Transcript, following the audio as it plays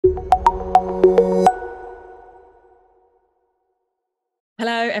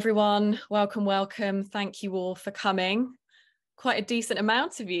Hello, everyone. Welcome, welcome. Thank you all for coming. Quite a decent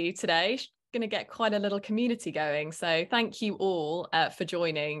amount of you today. Going to get quite a little community going. So thank you all for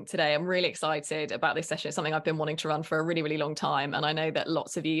joining today. I'm really excited about this session. It's something I've been wanting to run for a really, really long time. And I know that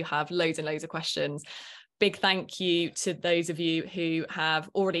lots of you have loads and loads of questions. Big thank you to those of you who have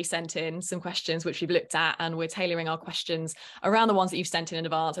already sent in some questions, which we've looked at, and we're tailoring our questions around the ones that you've sent in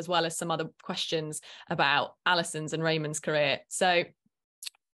advance, as well as some other questions about Alison's and Raymond's career. So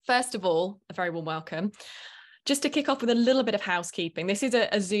first of all, a very warm welcome. Just to kick off with a little bit of housekeeping, this is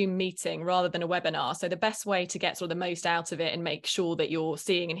a Zoom meeting rather than a webinar. So the best way to get sort of the most out of it and make sure that you're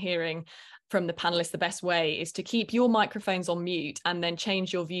seeing and hearing from the panelists, the best way is to keep your microphones on mute and then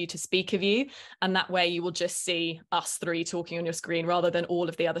change your view to speaker view. And that way you will just see us three talking on your screen rather than all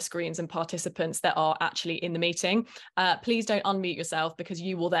of the other screens and participants that are actually in the meeting. Please don't unmute yourself because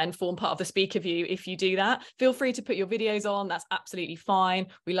you will then form part of the speaker view if you do that. Feel free to put your videos on. That's absolutely fine.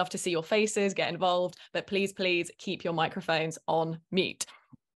 We love to see your faces, get involved, but please keep your microphones on mute.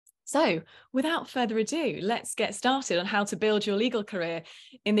 So without further ado, let's get started on how to build your legal career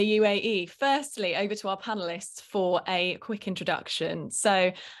in the UAE. Firstly, over to our panelists for a quick introduction.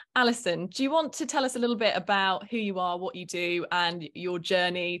 So Alison, do you want to tell us a little bit about who you are, what you do, and your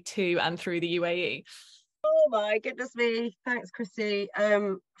journey to and through the UAE? Oh my goodness me. Thanks, Chrissie.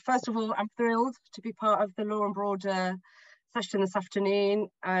 First of all, I'm thrilled to be part of the Law and Broader session this afternoon.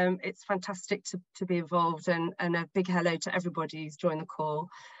 It's fantastic to be involved, and a big hello to everybody who's joined the call.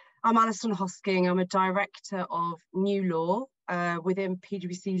 I'm Allison Hosking. I'm a director of new law within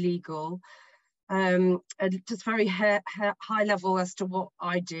PwC Legal. Just very high level as to what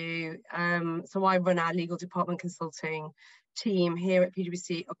I do. So I run our legal department consulting team here at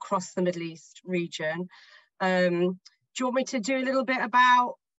PwC across the Middle East region. Do you want me to do a little bit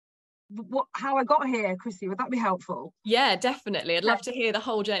about how I got here, Chrissie? Would that be helpful? Yeah, definitely. I'd love to hear the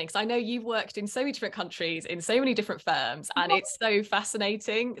whole journey because I know you've worked in so many different countries, in so many different firms, and it's so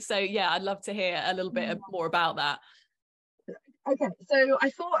fascinating. So yeah, I'd love to hear a little bit more about that. Okay, so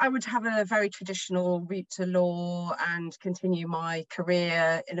I thought I would have a very traditional route to law and continue my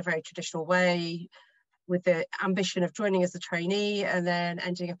career in a very traditional way with the ambition of joining as a trainee and then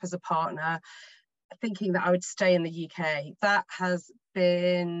ending up as a partner, thinking that I would stay in the UK. That has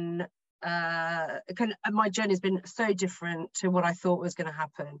been my journey has been so different to what I thought was going to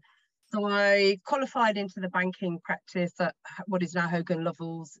happen. So I qualified into the banking practice at what is now Hogan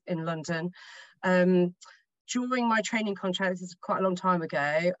Lovells in London. During my training contract, this is quite a long time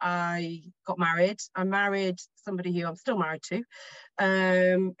ago, I got married. I married somebody who I'm still married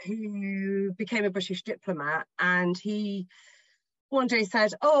to, who became a British diplomat, and he one day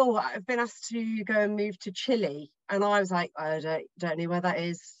said, "Oh, I've been asked to go and move to Chile." And I was like, I don't know where that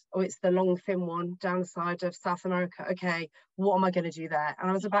is. Oh, it's the long, thin one down the side of South America. Okay, what am I going to do there? And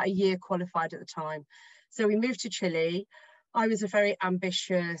I was about a year qualified at the time. So we moved to Chile. I was a very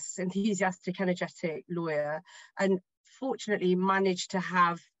ambitious, enthusiastic, energetic lawyer, and fortunately managed to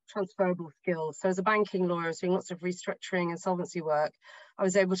have transferable skills. So as a banking lawyer, I was doing lots of restructuring and solvency work. I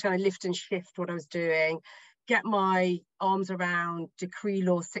was able to kind of lift and shift what I was doing, get my arms around Decree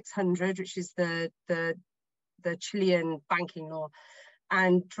Law 600, which is the Chilean banking law,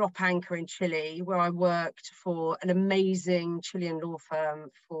 and drop anchor in Chile, where I worked for an amazing Chilean law firm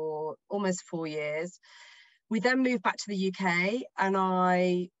for almost 4 years. We then moved back to the UK, and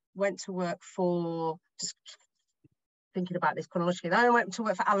I went to work for, just thinking about this chronologically, then I went to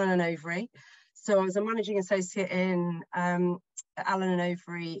work for Allen & Overy. So I was a managing associate in Allen &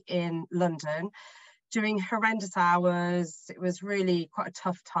 Overy in London, doing horrendous hours. It was really quite a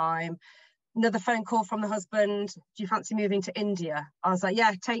tough time. Another phone call from the husband, "Do you fancy moving to India?" I was like,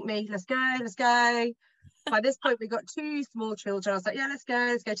 "Yeah, take me, let's go. By this point, we got 2 small children. I was like, "Yeah, let's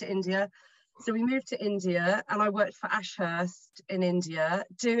go to India." So we moved to India, and I worked for Ashurst in India,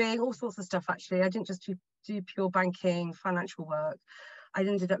 doing all sorts of stuff, actually. I didn't just do pure banking, financial work. I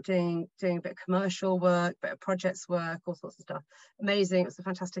ended up doing a bit of commercial work, bit of projects work, all sorts of stuff. Amazing. It was a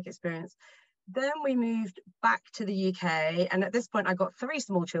fantastic experience. Then we moved back to the UK, and at this point I got 3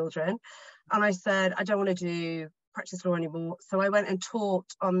 small children, and I said, I don't want to do practice law anymore. So I went and taught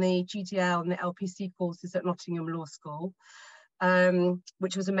on the GDL and the LPC courses at Nottingham Law School,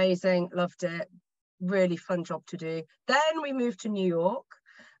 which was amazing, loved it, really fun job to do. Then we moved to New York,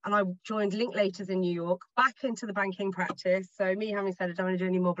 and I joined Linklaters in New York, back into the banking practice. So me having said I don't want to do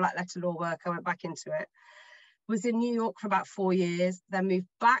any more black letter law work, I went back into it. Was in New York for about 4 years, then moved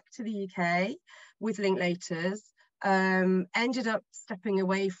back to the UK with Linklaters, ended up stepping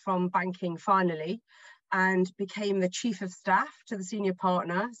away from banking finally, and became the chief of staff to the senior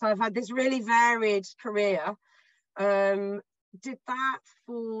partner. So I've had this really varied career, did that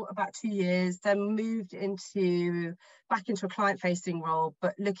for about 2 years, then moved back into a client-facing role,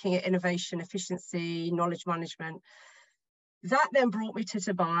 but looking at innovation, efficiency, knowledge management. That then brought me to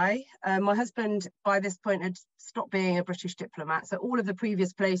Dubai. My husband, by this point, had stopped being a British diplomat. So all of the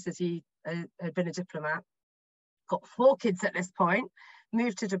previous places he had been a diplomat. Got 4 kids at this point.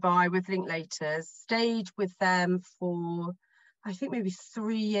 Moved to Dubai with Linklaters. Stayed with them for, I think, maybe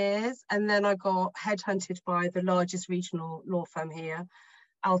 3 years. And then I got headhunted by the largest regional law firm here,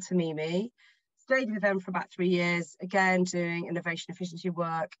 Tammimi. Stayed with them for about 3 years, again, doing innovation efficiency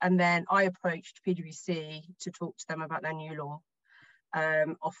work. And then I approached PwC to talk to them about their new law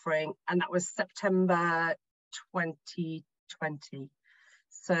offering. And that was September 2020.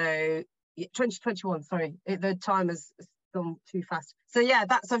 So 2021, sorry, the time has gone too fast. So yeah,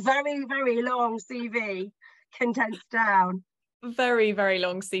 that's a very, very long CV condensed down. Very, very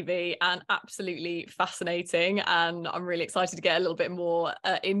long CV and absolutely fascinating. And I'm really excited to get a little bit more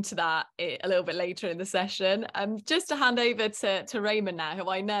into that a little bit later in the session. Just to hand over to Raymond now, who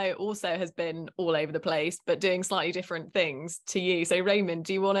I know also has been all over the place, but doing slightly different things to you. So Raymond,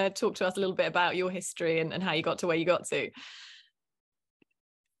 do you want to talk to us a little bit about your history and how you got to where you got to?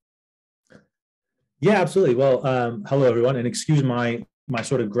 Yeah, absolutely. Well, hello everyone, and excuse my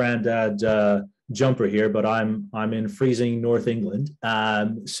sort of granddad jumper here, but I'm in freezing North England.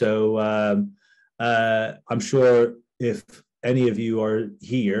 So I'm sure if any of you are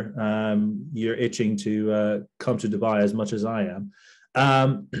here, you're itching to come to Dubai as much as I am.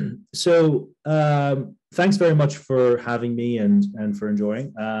 So thanks very much for having me and for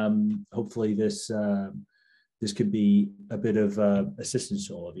enjoying. Hopefully this could be a bit of assistance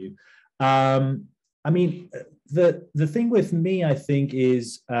to all of you. I mean, the thing with me, I think,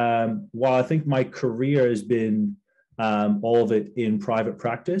 is while I think my career has been all of it in private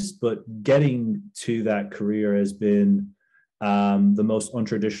practice, but getting to that career has been the most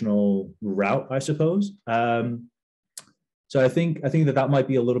untraditional route, I suppose. So I think that might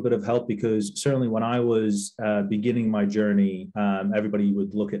be a little bit of help, because certainly when I was beginning my journey, everybody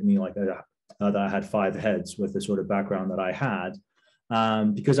would look at me like that I had 5 heads with the sort of background that I had.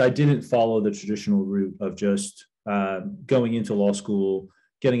 Because I didn't follow the traditional route of just going into law school,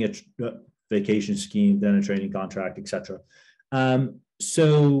 getting a vacation scheme, then a training contract, etc.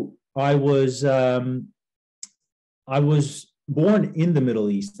 So I was born in the Middle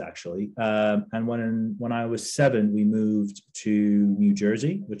East, actually, and when I was 7, we moved to New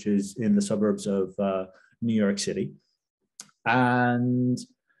Jersey, which is in the suburbs of New York City, and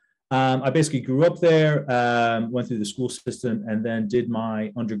I basically grew up there, went through the school system, and then did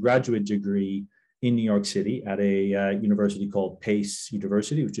my undergraduate degree in New York City at a university called Pace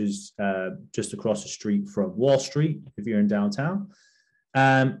University, which is just across the street from Wall Street, if you're in downtown.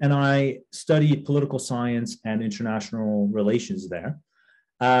 And I studied political science and international relations there.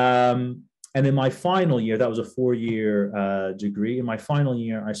 And in my final year, that was a 4-year degree. In my final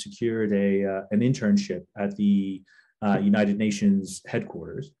year, I secured an internship at the United Nations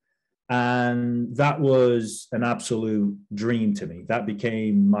headquarters. And that was an absolute dream to me. That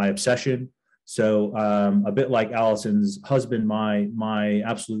became my obsession. So a bit like Allison's husband, my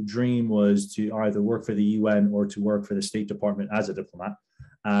absolute dream was to either work for the UN or to work for the State Department as a diplomat.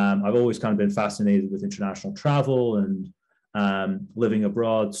 I've always kind of been fascinated with international travel and living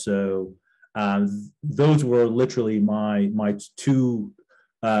abroad. So those were literally my 2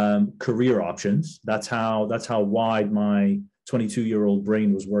 career options. That's how wide my 22-year-old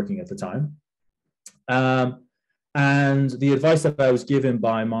brain was working at the time. And the advice that I was given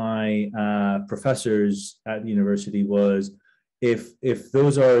by my professors at the university was, if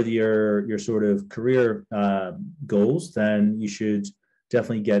those are your sort of career goals, then you should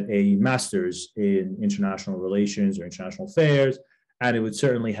definitely get a master's in international relations or international affairs. And it would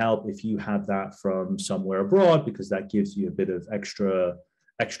certainly help if you had that from somewhere abroad, because that gives you a bit of extra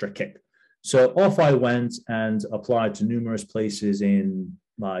kick. So off I went and applied to numerous places in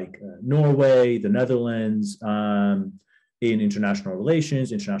Norway, the Netherlands, in international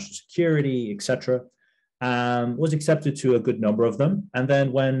relations, international security, etc. Was accepted to a good number of them. And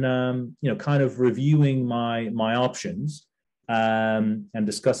then when, kind of reviewing my options and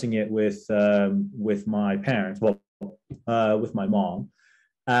discussing it with my parents, with my mom,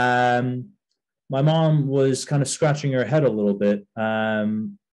 my mom was kind of scratching her head a little bit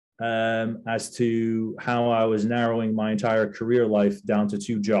as to how I was narrowing my entire career life down to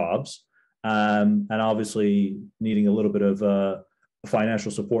 2 jobs, and obviously needing a little bit of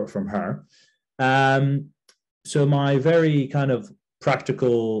financial support from her. So my very kind of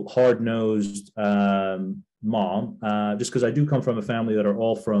practical, hard-nosed mom, just because I do come from a family that are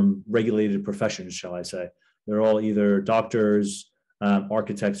all from regulated professions, shall I say. They're all either doctors,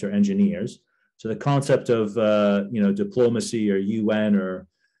 architects, or engineers. So the concept of diplomacy or UN or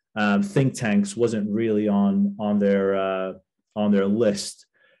think tanks wasn't really on their list.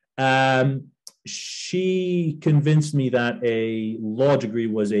 She convinced me that a law degree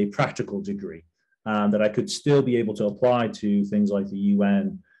was a practical degree, that I could still be able to apply to things like the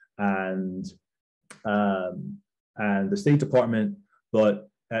UN and the State Department, but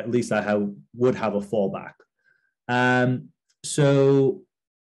at least I would have a fallback. So,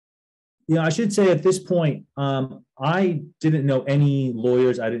 I should say at this point, I didn't know any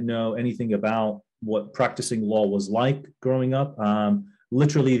lawyers. I didn't know anything about what practicing law was like growing up.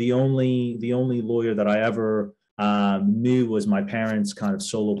 Literally, the only lawyer that I ever knew was my parents' kind of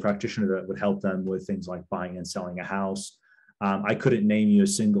solo practitioner that would help them with things like buying and selling a house. I couldn't name you a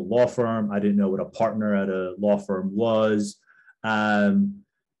single law firm. I didn't know what a partner at a law firm was.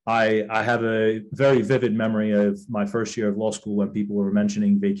 I have a very vivid memory of my first year of law school when people were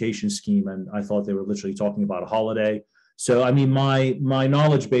mentioning vacation scheme, and I thought they were literally talking about a holiday. So, I mean, my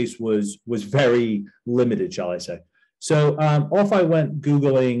knowledge base was very limited, shall I say. So off I went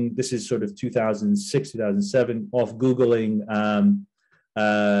Googling, this is sort of 2006, 2007, off Googling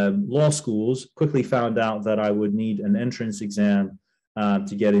law schools, quickly found out that I would need an entrance exam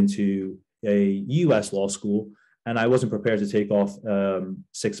to get into a US law school. And I wasn't prepared to take off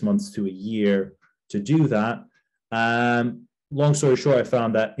 6 months to a year to do that. Long story short, I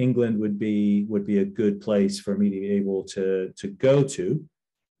found that England would be a good place for me to be able to go to.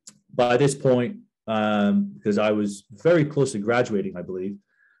 By this point, because I was very close to graduating, I believe,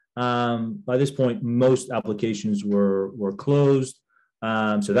 by this point, most applications were closed.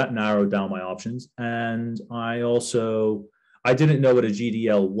 So that narrowed down my options. And I didn't know what a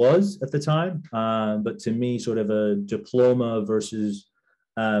GDL was at the time, but to me, sort of a diploma versus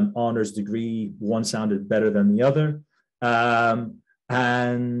honors degree, one sounded better than the other.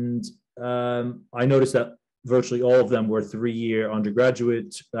 And I noticed that virtually all of them were 3-year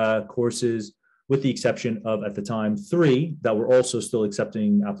undergraduate courses, with the exception of, at the time, 3 that were also still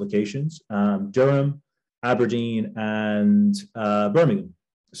accepting applications: Durham, Aberdeen, and Birmingham.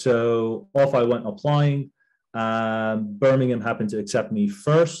 So off I went applying. Birmingham happened to accept me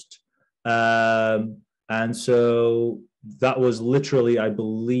first. And so that was literally, I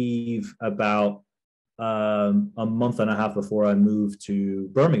believe, about a month and a half before I moved to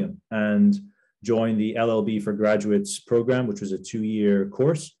Birmingham and joined the LLB for Graduates program, which was a 2-year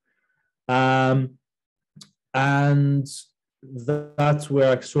course. And that's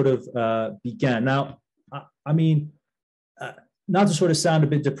where I sort of began. Now, I mean, not to sort of sound a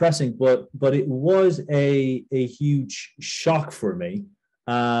bit depressing, but it was a huge shock for me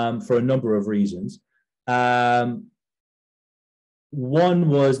for a number of reasons. One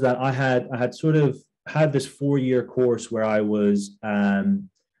was that I had sort of had this 4-year course where I was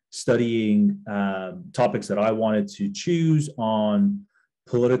studying topics that I wanted to choose on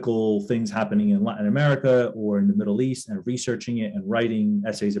political things happening in Latin America or in the Middle East, and researching it and writing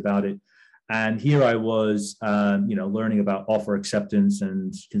essays about it. And here I was, learning about offer acceptance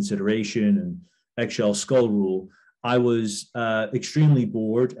and consideration and eggshell skull rule. I was extremely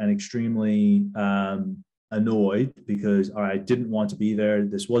bored and extremely annoyed because I didn't want to be there.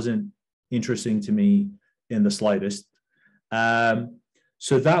 This wasn't interesting to me in the slightest.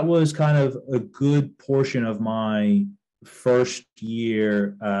 So that was kind of a good portion of my first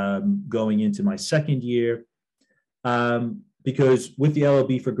year going into my second year. Because with the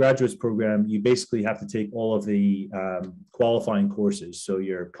LLB for Graduates program, you basically have to take all of the qualifying courses, so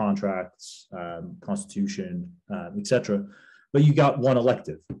your contracts, constitution, etc. But you got one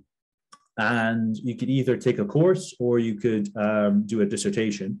elective, and you could either take a course or you could do a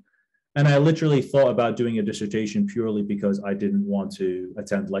dissertation. And I literally thought about doing a dissertation purely because I didn't want to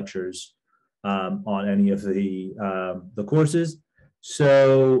attend lectures on any of the courses.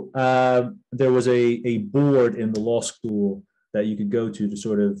 So there was a board in the law school that you could go to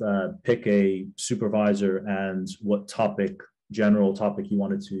sort of pick a supervisor and what general topic you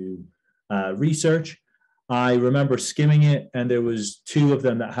wanted to research. I remember skimming it, and there was 2 of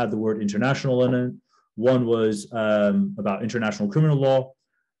them that had the word international in it. One was about international criminal law,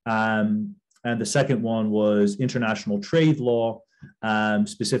 and the second one was international trade law,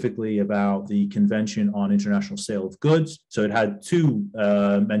 specifically about the Convention on International Sale of Goods. So it had 2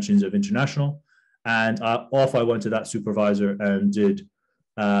 mentions of international. And off I went to that supervisor and did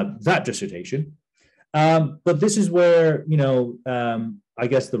that dissertation. But this is where, I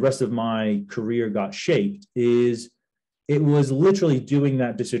guess the rest of my career got shaped. Is it was literally doing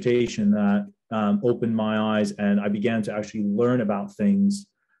that dissertation that opened my eyes, and I began to actually learn about things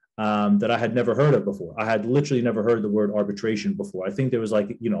that I had never heard of before. I had literally never heard the word arbitration before. I think there was like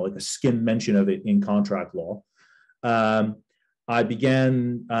a skim mention of it in contract law. I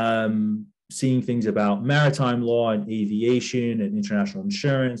began seeing things about maritime law and aviation and international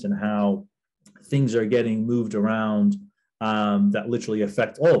insurance and how things are getting moved around that literally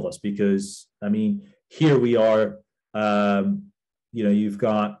affect all of us. Because, I mean, here we are, you've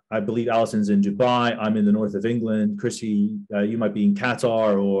got, I believe Allison's in Dubai. I'm in the north of England. Chrissie, you might be in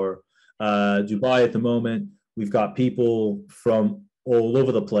Qatar or Dubai at the moment. We've got people from all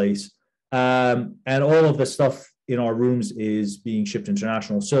over the place. And all of the stuff in our rooms is being shipped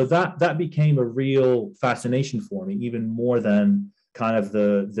international. So that became a real fascination for me, even more than kind of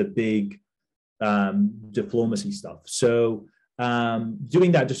the big diplomacy stuff. So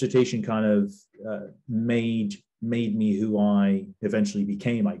doing that dissertation kind of made me who I eventually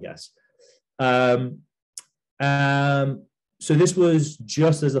became, I guess. So this was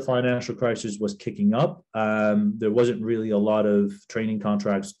just as the financial crisis was kicking up. There wasn't really a lot of training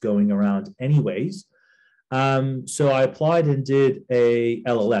contracts going around anyways. So I applied and did a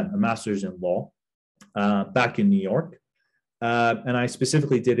LLM, a master's in law, back in New York. And I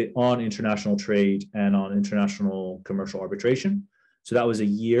specifically did it on international trade and on international commercial arbitration. So that was a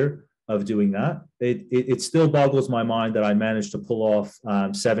year of doing that. It still boggles my mind that I managed to pull off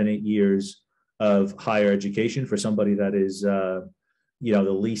 7-8 years of higher education for somebody that is, the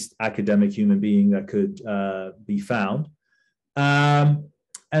least academic human being that could be found. And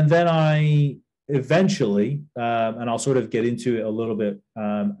then I eventually, and I'll sort of get into it a little bit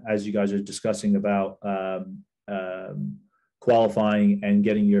as you guys are discussing about qualifying and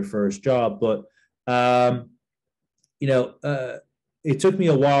getting your first job. But, it took me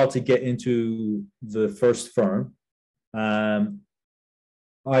a while to get into the first firm. I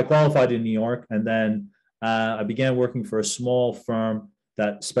qualified in New York, and then I began working for a small firm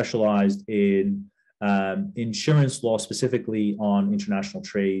that specialized in insurance law, specifically on international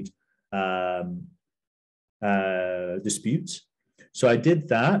trade disputes. So I did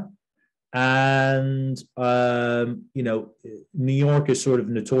that. And, New York is sort of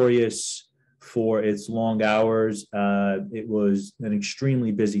notorious for its long hours. It was an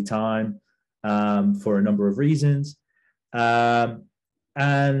extremely busy time for a number of reasons. And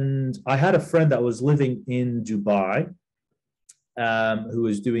I had a friend that was living in Dubai who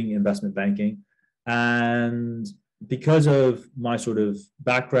was doing investment banking. And because of my sort of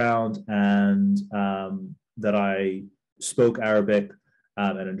background and that I spoke Arabic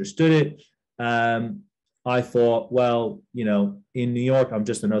and understood it, I thought, well, in New York, I'm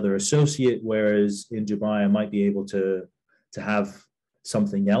just another associate, whereas in Dubai, I might be able to have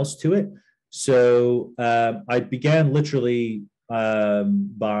something else to it. So I began literally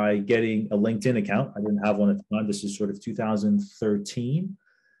by getting a LinkedIn account. I didn't have one at the time. This is sort of 2013.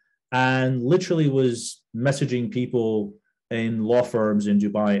 And literally was messaging people in law firms in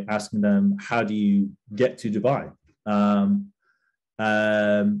Dubai, asking them, how do you get to Dubai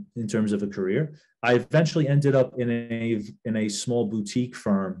in terms of a career? I eventually ended up in a small boutique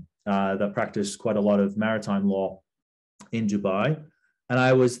firm that practiced quite a lot of maritime law in Dubai. And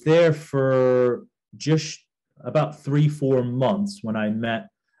I was there for just about 3-4 months when I met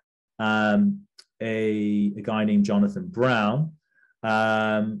a guy named Jonathan Brown,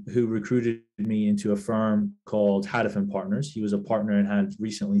 who recruited me into a firm called Hadif and Partners. He was a partner and had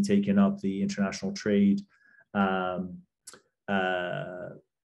recently taken up the international trade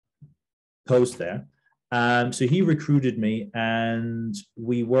post there. So he recruited me, and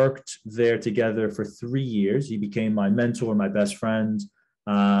we worked there together for 3 years. He became my mentor, my best friend,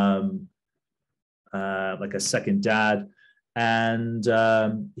 like a second dad. And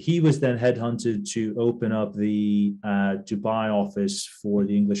he was then headhunted to open up the Dubai office for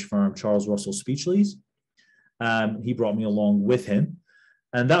the English firm Charles Russell Speechlys. He brought me along with him.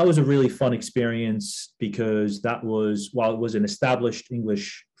 And that was a really fun experience because that was, while it was an established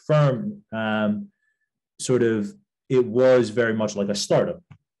English firm, it was very much like a startup.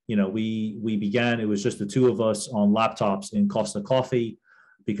 We began, it was just the two of us on laptops in Costa Coffee,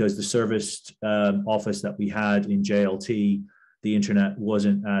 because the serviced office that we had in JLT, the internet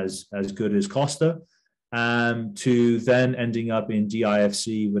wasn't as good as Costa, to then ending up in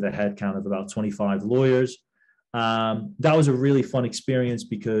DIFC with a headcount of about 25 lawyers. That was a really fun experience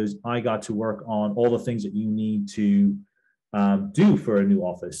because I got to work on all the things that you need to do for a new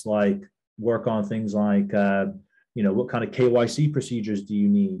office, like work on things like, what kind of KYC procedures do you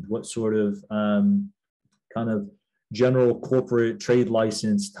need? What sort of kind of general corporate trade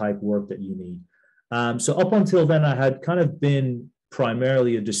license type work that you need. So up until then, I had kind of been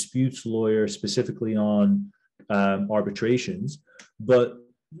primarily a disputes lawyer, specifically on arbitrations. But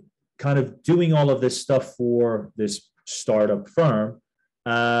kind of doing all of this stuff for this startup firm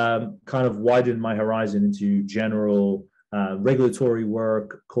kind of widened my horizon into general regulatory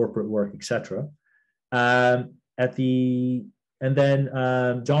work, corporate work, etc. And then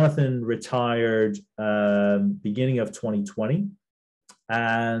Jonathan retired beginning of 2020,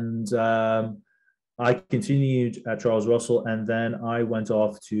 and I continued at Charles Russell, and then I went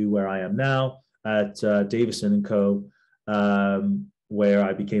off to where I am now at Davidson Co, where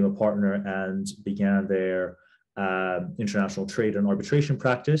I became a partner and began their international trade and arbitration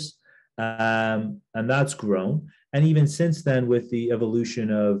practice. And that's grown. And even since then, with the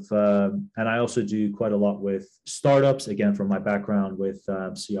evolution of, and I also do quite a lot with startups, again, from my background with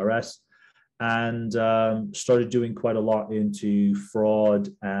CRS, and started doing quite a lot into fraud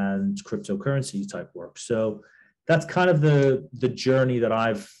and cryptocurrency type work. So that's kind of the journey that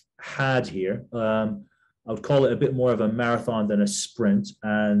I've had here. I would call it a bit more of a marathon than a sprint,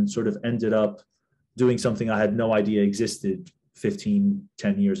 and sort of ended up doing something I had no idea existed 10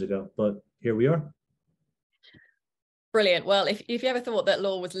 years ago, but here we are. Brilliant. Well, if you ever thought that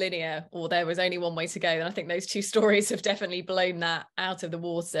law was linear or there was only one way to go, then I think those two stories have definitely blown that out of the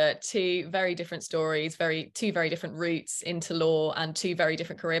water. Two very different stories, two very different routes into law, and two very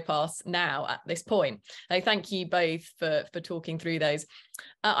different career paths now at this point. Thank you both for talking through those.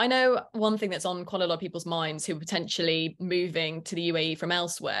 I know one thing that's on quite a lot of people's minds who are potentially moving to the UAE from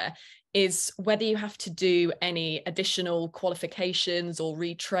elsewhere is whether you have to do any additional qualifications or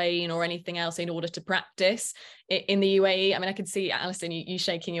retrain or anything else in order to practice in the UAE. I mean, I can see, Alison, you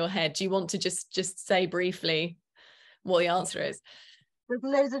shaking your head. Do you want to just say briefly what the answer is? There's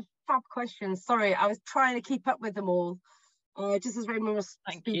loads of fab questions. Sorry, I was trying to keep up with them all. Just as Raymond was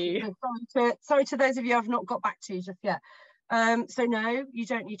speaking. So sorry to those of you I've not got back to just yet. So no, you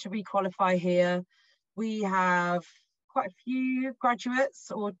don't need to requalify here. We have quite a few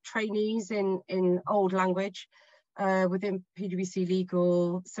graduates or trainees in old language within PwC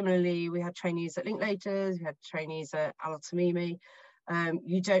Legal. Similarly, we had trainees at Linklaters, we had trainees at Tammimi.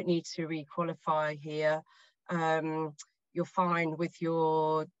 You don't need to requalify here. You're fine with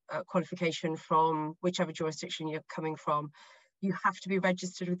your qualification from whichever jurisdiction you're coming from. You have to be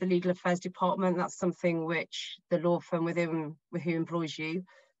registered with the Legal Affairs Department. That's something which the law firm who employs you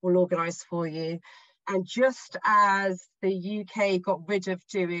will organise for you. And just as the UK got rid of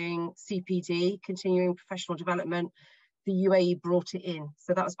doing CPD, continuing professional development, the UAE brought it in.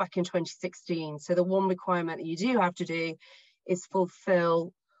 So that was back in 2016. So the one requirement that you do have to do is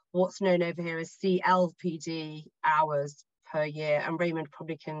fulfill what's known over here as CLPD hours per year. And Raymond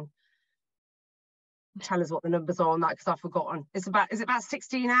probably can tell us what the numbers are on that, because I've forgotten. Is it about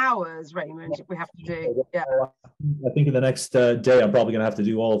 16 hours, Raymond, we have to do? Yeah. I think in the next day, I'm probably going to have to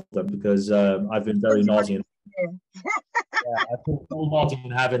do all of them, because I've been very nauseous. Yeah, I feel nauseous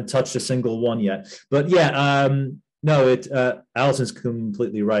and haven't touched a single one yet. But yeah, no, Allison's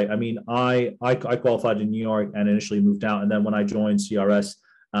completely right. I mean, I qualified in New York and initially moved out, and then when I joined CRS,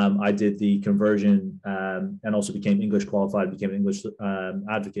 I did the conversion and also became English qualified, became an English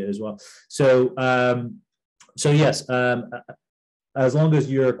advocate as well. So, yes, as long as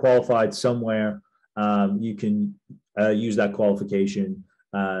you're qualified somewhere, you can use that qualification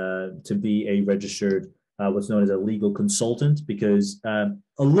to be a registered, what's known as a legal consultant, because a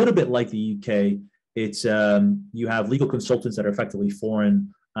little bit like the UK, it's you have legal consultants that are effectively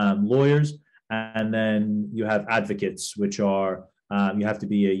foreign lawyers, and then you have advocates, which are you have to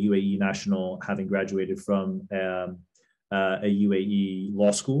be a UAE national, having graduated from a UAE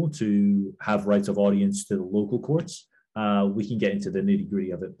law school to have rights of audience to the local courts. We can get into the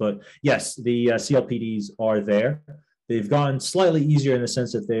nitty-gritty of it. But yes, the CLPDs are there. They've gotten slightly easier in the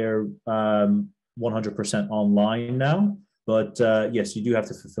sense that they're 100% online now. But yes, you do have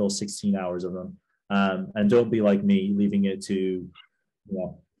to fulfill 16 hours of them. And don't be like me, leaving it to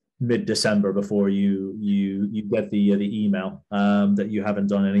mid-December before you get the email that you haven't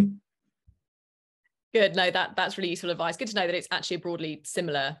done any. Good. No, that's really useful advice. Good to know that it's actually a broadly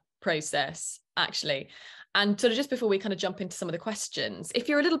similar process, actually. And sort of just before we kind of jump into some of the questions, if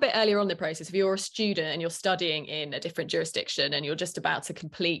you're a little bit earlier on in the process, if you're a student and you're studying in a different jurisdiction and you're just about to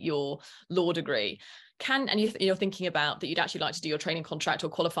complete your law degree, and you're thinking about that you'd actually like to do your training contract or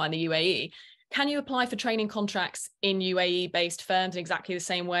qualify in the UAE, can you apply for training contracts in UAE-based firms in exactly the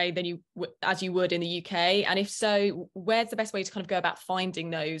same way as you would in the UK? And if so, where's the best way to kind of go about finding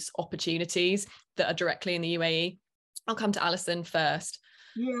those opportunities that are directly in the UAE? I'll come to Alison first.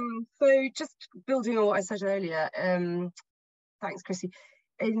 Yeah, so just building on what I said earlier, thanks, Chrissie.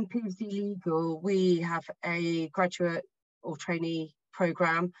 In PwC Legal, we have a graduate or trainee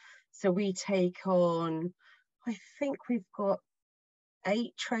programme. So we take on, I think we've got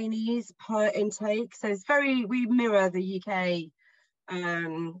 8 trainees per intake. So it's we mirror the UK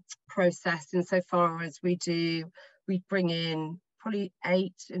process insofar as we bring in probably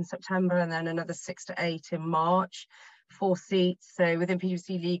 8 in September and then another 6 to 8 in March, 4 seats. So within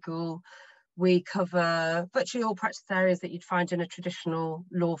PwC Legal, we cover virtually all practice areas that you'd find in a traditional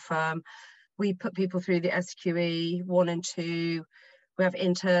law firm. We put people through the SQE 1 and 2. We have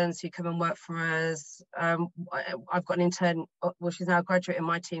interns who come and work for us. I've got an intern, well, she's now a graduate in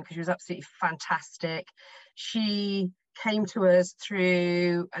my team because she was absolutely fantastic. She came to us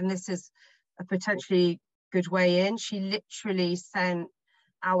through, and this is a potentially good way in, she literally sent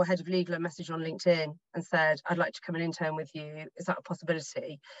our head of legal a message on LinkedIn and said, I'd like to come and intern with you. Is that a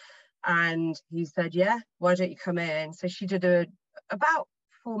possibility? And he said, yeah, why don't you come in? So she did about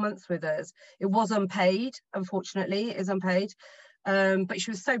 4 months with us. It was unpaid, unfortunately, it is unpaid. But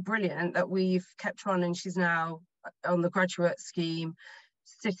she was so brilliant that we've kept her on, and she's now on the graduate scheme,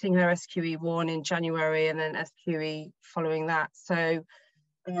 sitting her SQE 1 in January and then SQE following that. So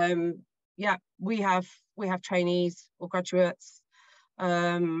yeah, we have trainees or graduates,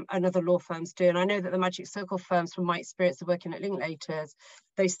 and other law firms do. And I know that the Magic Circle firms, from my experience of working at Linklaters,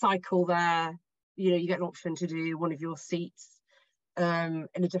 they cycle there. You know, you get an option to do one of your seats in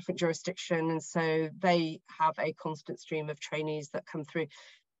a different jurisdiction, and so they have a constant stream of trainees that come through.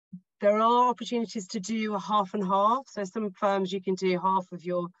 There are opportunities to do a half and half. So some firms you can do half of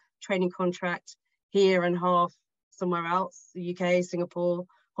your training contract here and half somewhere else, the UK, Singapore,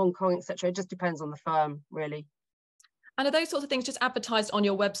 Hong Kong, etc. It just depends on the firm, really. And are those sorts of things just advertised on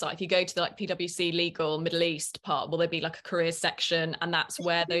your website? If you go to the PwC Legal Middle East part, will there be like a careers section, and that's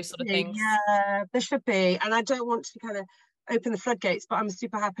where those sort of things? Yeah, there should be. And I don't want to kind of open the floodgates, but I'm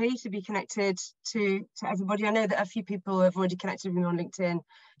super happy to be connected to everybody. I know that a few people have already connected with me on LinkedIn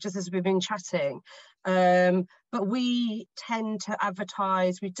just as we've been chatting. But we tend to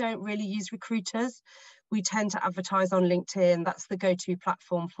advertise. We don't really use recruiters. We tend to advertise on LinkedIn. That's the go-to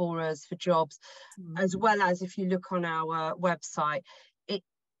platform for us for jobs, as well as if you look on our website,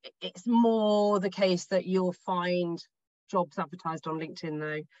 it's more the case that you'll find jobs advertised on LinkedIn,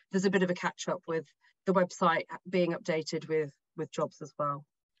 though. There's a bit of a catch-up with the website being updated with jobs as well.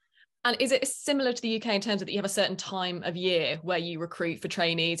 And is it similar to the UK in terms of that you have a certain time of year where you recruit for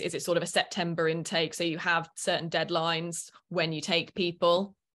trainees? Is it sort of a September intake, so you have certain deadlines when you take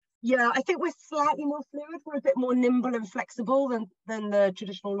people? Yeah, I think we're slightly more fluid. We're a bit more nimble and flexible than the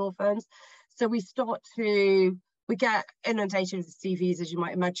traditional law firms. So we get inundated with CVs, as you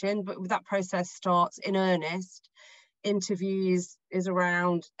might imagine, but that process starts in earnest. Interviews is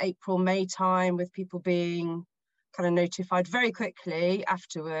around April, May time, with people being kind of notified very quickly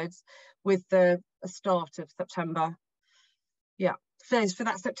afterwards, with the start of September. Yeah, so for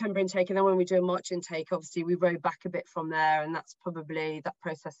that September intake, and then when we do a March intake, obviously we row back a bit from there, and that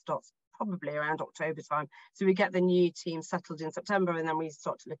process starts probably around October time. So we get the new team settled in September, and then we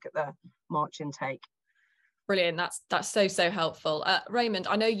start to look at the March intake. Brilliant. That's so helpful. Raymond,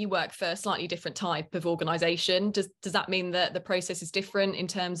 I know you work for a slightly different type of organisation. Does that mean that the process is different in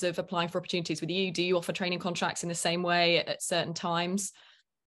terms of applying for opportunities with you? Do you offer training contracts in the same way at certain times?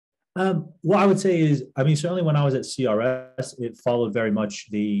 What I would say is, I mean, certainly when I was at CRS, it followed very much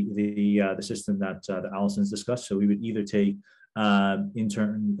the system that Allison's discussed. So we would either take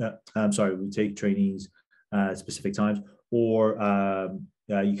we take trainees at specific times, or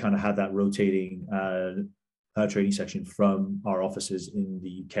you kind of had that rotating training section from our offices in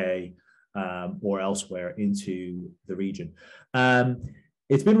the UK or elsewhere into the region.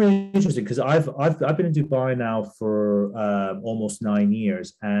 It's been really interesting because I've been in Dubai now for almost 9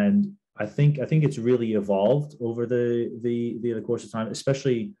 years, and I think it's really evolved over the course of time,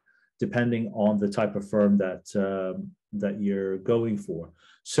 especially depending on the type of firm that you're going for.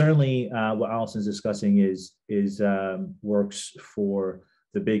 Certainly, what Allison's discussing is works for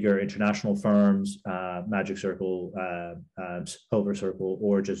the bigger international firms, Magic Circle, Silver Circle,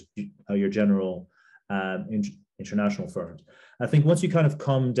 or just your general international firms. I think once you kind of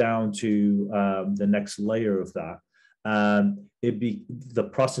come down to the next layer of that, the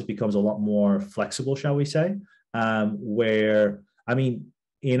process becomes a lot more flexible, shall we say? Where, I mean,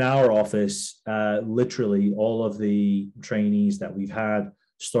 in our office, literally all of the trainees that we've had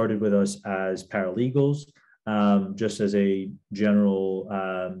started with us as paralegals, just as a general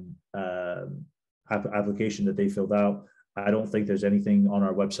application that they filled out. I don't think there's anything on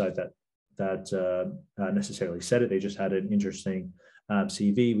our website that necessarily said it. They just had an interesting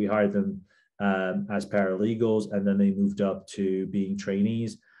CV. We hired them as paralegals, and then they moved up to being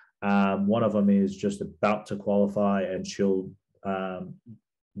trainees. One of them is just about to qualify, and she'll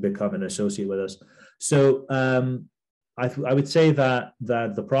become an associate with us. So I would say that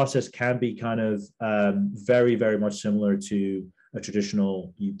the process can be kind of very, very much similar to a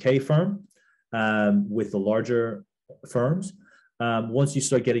traditional UK firm with the larger firms. Once you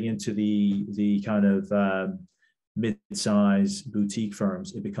start getting into the kind of mid-size boutique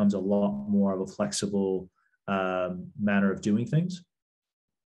firms, it becomes a lot more of a flexible manner of doing things.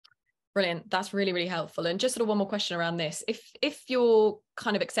 Brilliant. That's really, really helpful. And just sort of one more question around this. If you're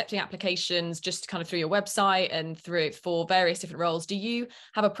kind of accepting applications just kind of through your website and through for various different roles, do you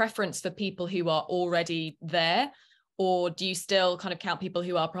have a preference for people who are already there? Or do you still kind of count people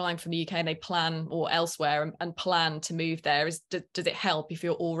who are applying from the UK and they plan, or elsewhere, and plan to move there? Does it help if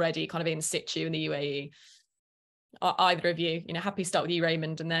you're already kind of in situ in the UAE? Are either of you, happy to start with you,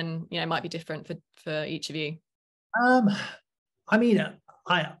 Raymond, and then, it might be different for each of you. I mean,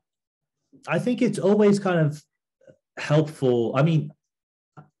 I think it's always kind of helpful. I mean,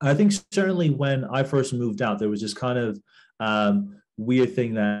 I think certainly when I first moved out, there was this kind of weird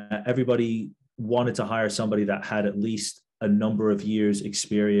thing that everybody wanted to hire somebody that had at least a number of years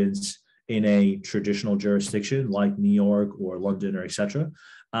experience in a traditional jurisdiction like New York or London or etc.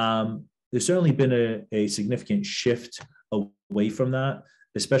 There's certainly been a significant shift away from that,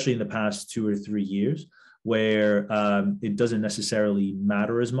 especially in the past 2 or 3 years, where it doesn't necessarily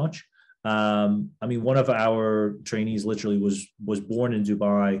matter as much. I mean, one of our trainees literally was born in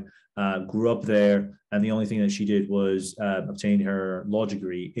Dubai, grew up there, and the only thing that she did was obtain her law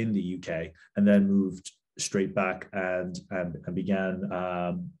degree in the UK, and then moved straight back and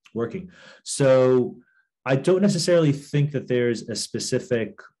began working. So I don't necessarily think that there's a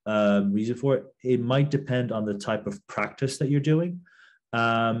specific reason for it. It might depend on the type of practice that you're doing.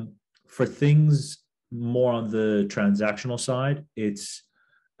 For things more on the transactional side, it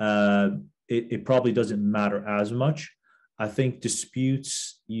probably doesn't matter as much. I think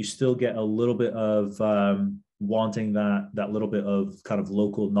disputes, you still get a little bit of wanting that little bit of kind of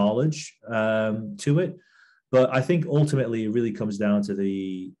local knowledge to it. But I think ultimately it really comes down to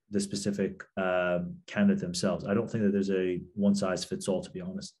the specific candidate themselves. I don't think that there's a one size fits all, to be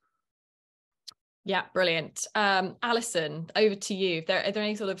honest. Yeah, brilliant. Allison, over to you. Are there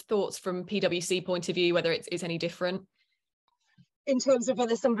any sort of thoughts from PwC point of view, whether it's any different? In terms of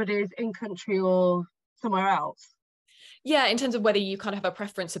whether somebody is in country or somewhere else? Yeah, in terms of whether you kind of have a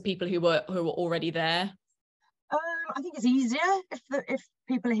preference for people who were already there. I think it's easier if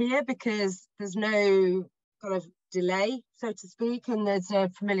people are here, because there's no kind of delay, so to speak, and there's a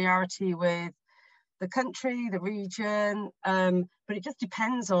familiarity with the country, the region, but it just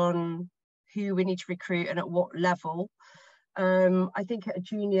depends on who we need to recruit and at what level. I think at a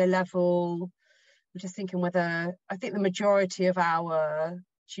junior level, we're just thinking I think the majority of our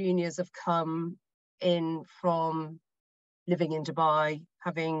juniors have come in from living in Dubai,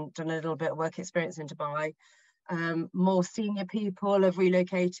 having done a little bit of work experience in Dubai. More senior people have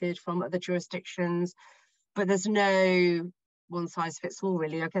relocated from other jurisdictions, but there's no one size fits all,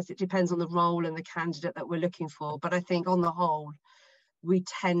 really. I guess it depends on the role and the candidate that we're looking for. But I think on the whole, we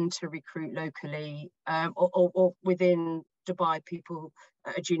tend to recruit locally or within Dubai, people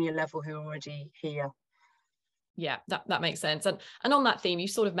at a junior level who are already here. Yeah, that makes sense. And on that theme, you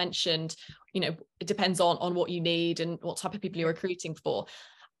sort of mentioned, it depends on what you need and what type of people you're recruiting for.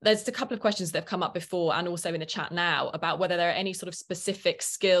 There's a couple of questions that have come up before and also in the chat now about whether there are any sort of specific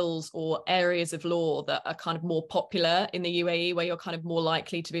skills or areas of law that are kind of more popular in the UAE, where you're kind of more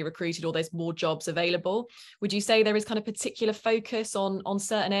likely to be recruited or there's more jobs available. Would you say there is kind of particular focus on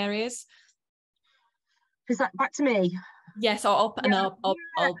certain areas? Is that back to me? Yes, I'll put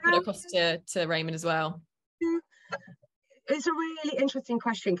it across to Raymond as well. It's a really interesting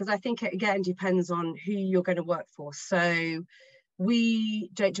question, because I think it again depends on who you're going to work for. So we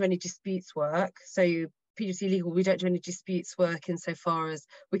don't do any disputes work. So PwC Legal, we don't do any disputes work insofar as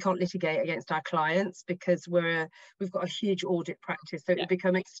we can't litigate against our clients, because we've got a huge audit practice. So it would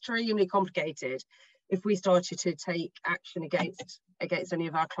become extremely complicated if we started to take action against any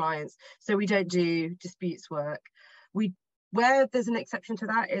of our clients. So we don't do disputes work. Where there's an exception to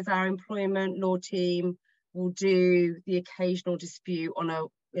that is our employment law team will do the occasional dispute on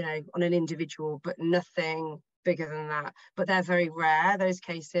an individual, but nothing bigger than that. But they're very rare, those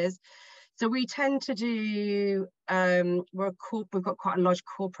cases. So we tend to do, we've got quite a large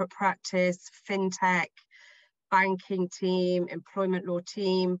corporate practice, fintech, banking team, employment law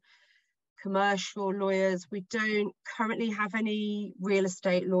team, commercial lawyers. We don't currently have any real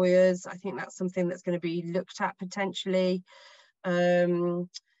estate lawyers. I think that's something that's going to be looked at potentially.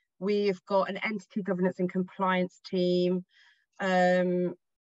 We've got an entity governance and compliance team. I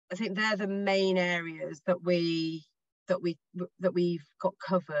think they're the main areas that we've got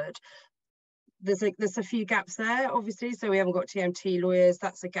covered. there's a few gaps there, obviously. So we haven't got TMT lawyers.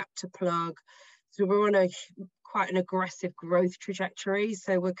 That's a gap to plug. So we're on quite an aggressive growth trajectory.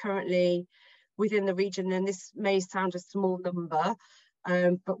 So we're currently within the region, and this may sound a small number,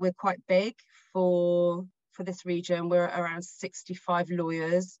 but we're quite big for this region. We're at around 65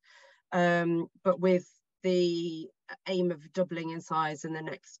 lawyers, but with the aim of doubling in size in the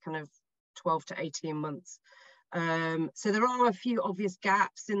next kind of 12 to 18 months. So there are a few obvious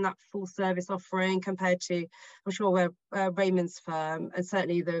gaps in that full service offering compared to, I'm sure, where Raymond's firm, and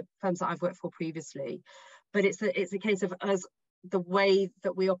certainly the firms that I've worked for previously. But it's a case of us, the way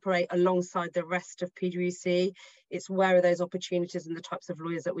that we operate alongside the rest of PwC, it's where are those opportunities and the types of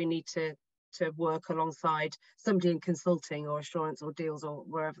lawyers that we need to work alongside somebody in consulting or assurance or deals or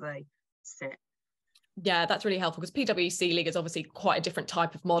wherever they sit. Yeah, that's really helpful, because PwC League is obviously quite a different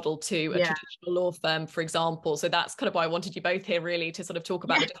type of model to a traditional law firm, for example. So that's kind of why I wanted you both here, really, to sort of talk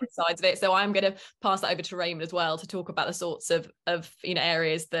about the different sides of it. So I'm going to pass that over to Raymond as well to talk about the sorts of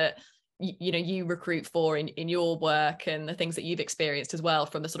areas that you recruit for in your work, and the things that you've experienced as well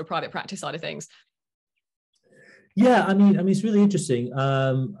from the sort of private practice side of things. Yeah, I mean, it's really interesting.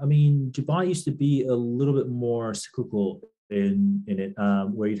 I mean, Dubai used to be a little bit more cyclical in it,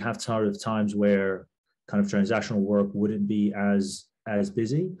 where you'd have sort of times where kind of transactional work wouldn't be as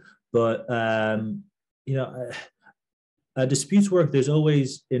busy, but disputes work, there's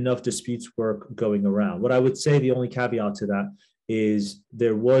always enough disputes work going around. What I would say, the only caveat to that is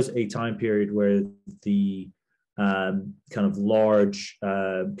there was a time period where the kind of large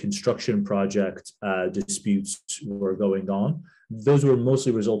construction project disputes were going on. Those were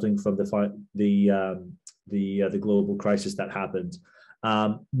mostly resulting from the global crisis that happened.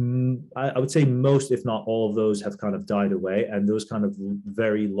 I would say most, if not all of those, have kind of died away, and those kind of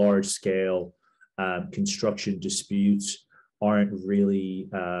very large scale construction disputes aren't really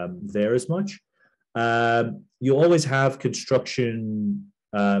there as much. You always have construction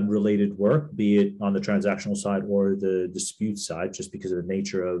related work, be it on the transactional side or the dispute side, just because of the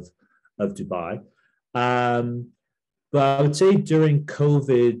nature of Dubai. But I would say during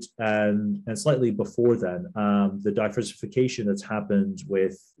COVID and slightly before then, the diversification that's happened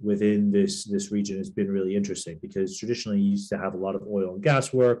within this region has been really interesting, because traditionally you used to have a lot of oil and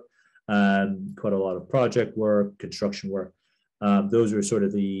gas work, quite a lot of project work, construction work. Those were sort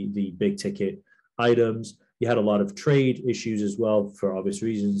of the big ticket items. You had a lot of trade issues as well, for obvious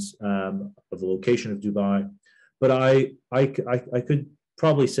reasons, of the location of Dubai. But I could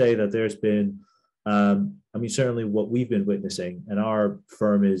probably say that there's been, I mean, certainly what we've been witnessing, and our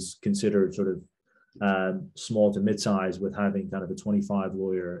firm is considered sort of small to mid-size with having kind of a 25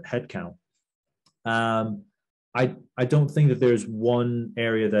 lawyer headcount. I don't think that there's one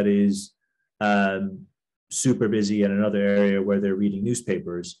area that is super busy and another area where they're reading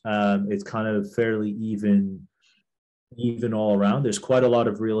newspapers. It's kind of fairly even all around. There's quite a lot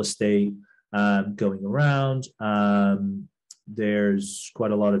of real estate going around. There's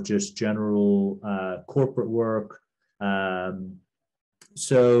quite a lot of just general corporate work.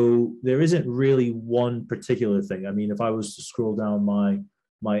 So there isn't really one particular thing. I mean, if I was to scroll down my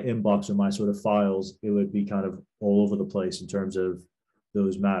inbox or my sort of files, it would be kind of all over the place in terms of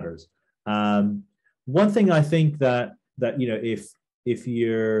those matters. One thing I think that if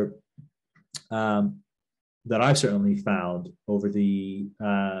you're that I've certainly found over the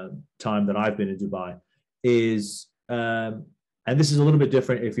time that I've been in Dubai is, and this is a little bit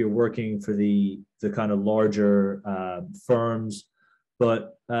different if you're working for the kind of larger firms,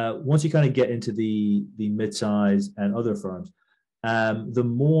 but once you kind of get into the mid-size and other firms, the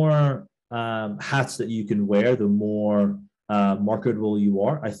more hats that you can wear, the more marketable you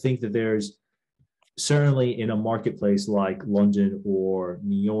are. I think that there's certainly in a marketplace like London or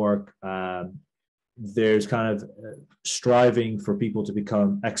New York, there's kind of striving for people to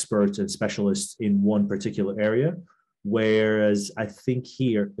become experts and specialists in one particular area. Whereas I think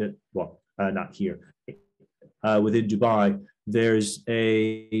here, not here, within Dubai, there's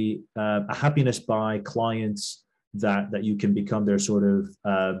a happiness by clients that you can become their sort of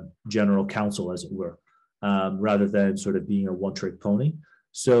general counsel, as it were, rather than sort of being a one-trick pony.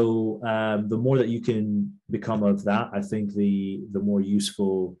 So the more that you can become of that, I think the more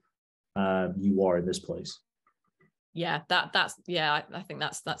useful you are in this place. Yeah, I think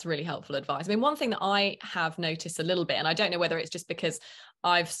that's really helpful advice. I mean, one thing that I have noticed a little bit, and I don't know whether it's just because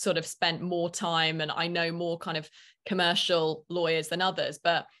I've sort of spent more time and I know more kind of commercial lawyers than others,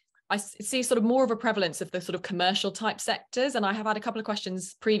 but I see sort of more of a prevalence of the sort of commercial type sectors. And I have had a couple of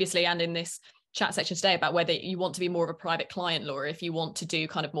questions previously and in this chat section today about whether you want to be more of a private client lawyer, if you want to do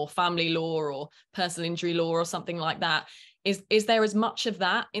kind of more family law or personal injury law or something like that. Is there as much of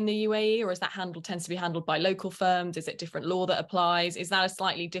that in the UAE, or is that tends to be handled by local firms? Is it different law that applies? Is that a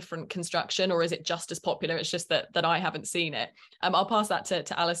slightly different construction, or is it just as popular? It's just that I haven't seen it. I'll pass that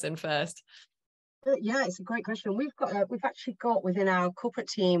to Allison first. Yeah, it's a great question. We've actually got within our corporate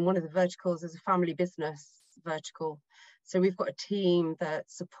team, one of the verticals is a family business vertical. So we've got a team that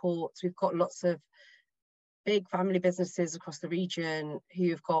supports, we've got lots of big family businesses across the region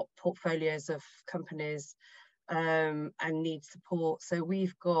who've got portfolios of companies and need support. So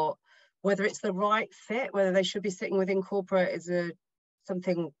we've got, whether it's the right fit, whether they should be sitting within corporate is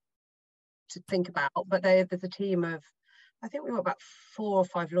something to think about. But there's a team of, I think we've got about 4 or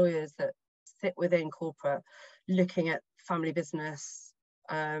 5 lawyers that sit within corporate looking at family business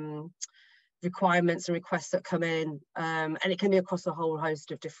requirements and requests that come in. And it can be across a whole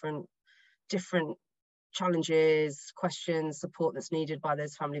host of different challenges, questions, support that's needed by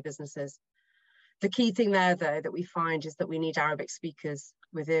those family businesses. The key thing there, though, that we find is that we need Arabic speakers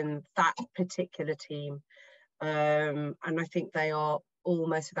within that particular team. And I think they are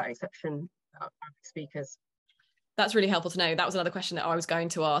almost without exception Arabic speakers. That's really helpful to know. That was another question that I was going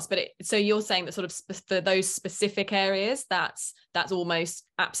to ask. But so you're saying that sort of for those specific areas, that's almost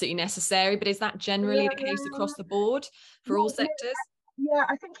absolutely necessary. But is that generally the case across the board for all sectors? Yeah,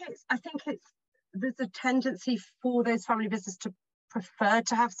 I think it's there's a tendency for those family businesses to prefer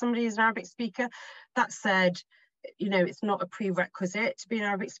to have somebody as an Arabic speaker. That said, it's not a prerequisite to be an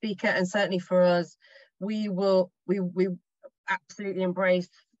Arabic speaker, and certainly for us, we absolutely embrace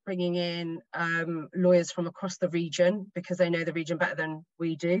bringing in lawyers from across the region, because they know the region better than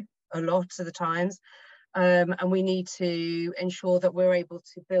we do a lot of the times, and we need to ensure that we're able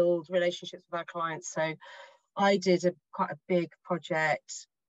to build relationships with our clients. So I did quite a big project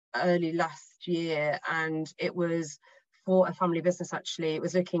early last year, and it was for a family business. Actually, it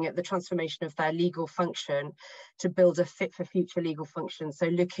was looking at the transformation of their legal function to build a fit for future legal function. So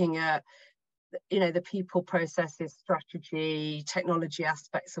looking at the people, processes, strategy, technology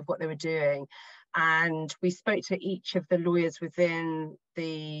aspects of what they were doing. And we spoke to each of the lawyers within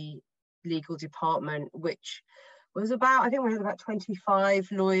the legal department, which was about, I think we had about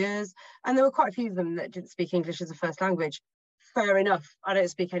 25 lawyers, and there were quite a few of them that didn't speak English as a first language. Fair enough, I don't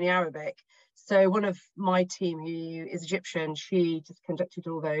speak any Arabic. So one of my team, who is Egyptian, she just conducted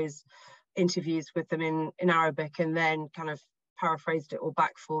all those interviews with them in Arabic, and then kind of paraphrased it all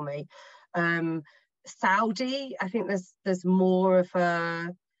back for me. Saudi, I think there's more of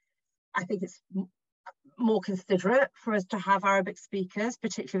I think it's more considerate for us to have Arabic speakers,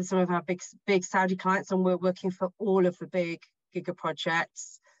 particularly with some of our big Saudi clients, and we're working for all of the big giga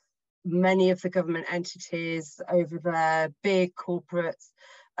projects, many of the government entities over there, big corporates,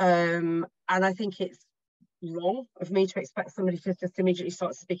 and I think it's wrong of me to expect somebody to just immediately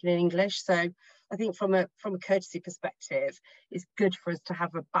start speaking in English. So I think from a courtesy perspective, it's good for us to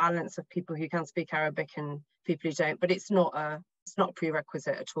have a balance of people who can speak Arabic and people who don't, but it's not a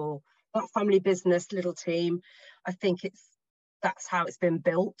prerequisite at all. That family business little team, I think that's how it's been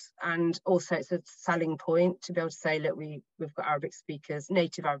built, and also it's a selling point to be able to say, look, we've got Arabic speakers,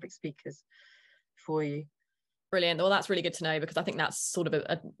 native Arabic speakers for you. Brilliant. Well, that's really good to know, because I think that's sort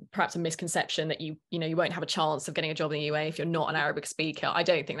of perhaps a misconception that you won't have a chance of getting a job in the UAE if you're not an Arabic speaker. I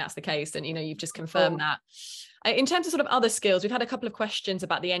don't think that's the case, and you've just confirmed that. In terms of sort of other skills, we've had a couple of questions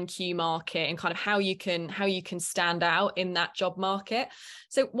about the NQ market and kind of how you can stand out in that job market.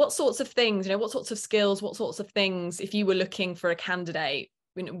 So what sorts of things, what sorts of skills, what sorts of things, if you were looking for a candidate,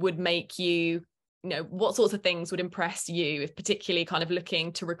 would make you, what sorts of things would impress you, if particularly kind of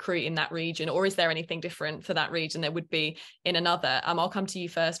looking to recruit in that region? Or is there anything different for that region there would be in another? I'll come to you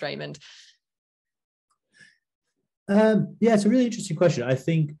first, Raymond. Yeah, it's a really interesting question. I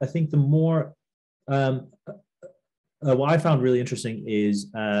think the more what I found really interesting is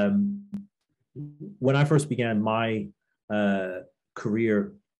when I first began my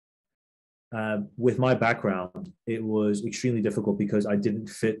career with my background, it was extremely difficult because I didn't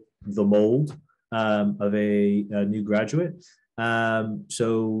fit the mold of a new graduate.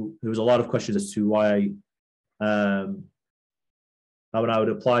 So there was a lot of questions as to why when I would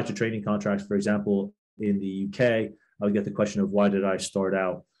apply to training contracts, for example, in the UK, I would get the question of why did I start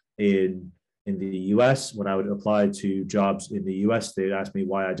out in the US? When I would apply to jobs in the US, they'd ask me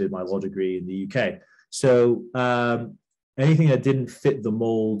why I did my law degree in the UK. So anything that didn't fit the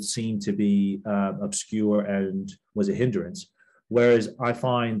mold seemed to be obscure and was a hindrance. Whereas I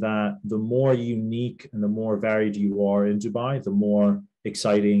find that the more unique and the more varied you are in Dubai, the more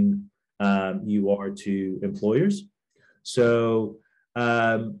exciting you are to employers. So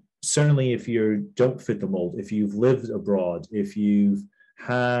certainly if you don't fit the mold, if you've lived abroad, if you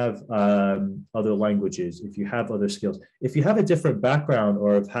have other languages, if you have other skills, if you have a different background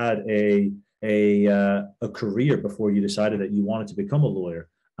or have had a career before you decided that you wanted to become a lawyer,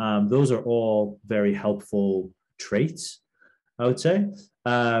 those are all very helpful traits, I would say.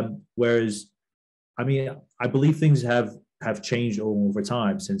 Whereas, I mean, I believe things have changed over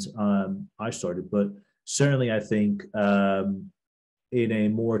time since I started, but certainly I think in a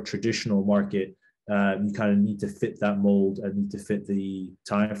more traditional market, you kind of need to fit that mold and need to fit the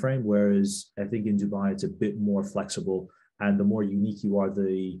time frame. Whereas I think in Dubai, it's a bit more flexible, and the more unique you are,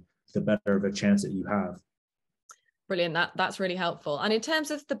 the better of a chance that you have. Brilliant. That's really helpful. And in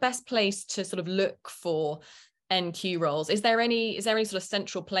terms of the best place to sort of look for NQ roles, is there any sort of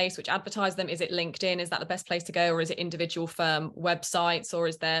central place which advertise them? Is it LinkedIn? Is that the best place to go, or is it individual firm websites, or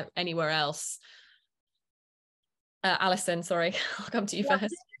is there anywhere else? Alison, sorry, I'll come to you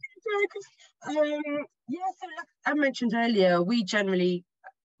first. So like I mentioned earlier, we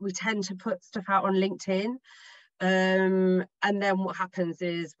tend to put stuff out on LinkedIn, and then what happens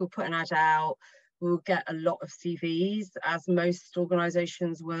is we'll put an ad out. We'll get a lot of CVs, as most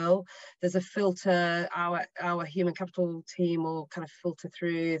organisations will. There's a filter. Our human capital team will kind of filter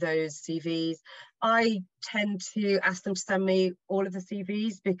through those CVs. I tend to ask them to send me all of the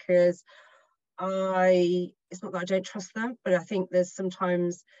CVs because it's not that I don't trust them, but I think there's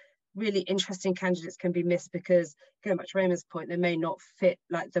sometimes really interesting candidates can be missed because, going back to Raymond's point, they may not fit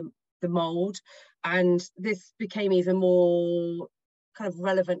like the mould. And this became even more kind of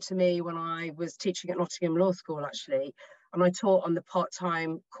relevant to me when I was teaching at Nottingham Law School, actually. And I taught on the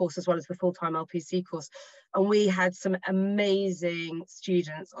part-time course as well as the full-time LPC course. And we had some amazing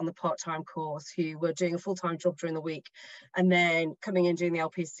students on the part-time course who were doing a full-time job during the week and then coming in doing the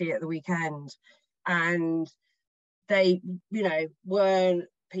LPC at the weekend. And they, weren't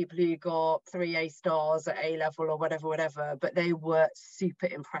people who got 3 A stars at A level or whatever, but they were super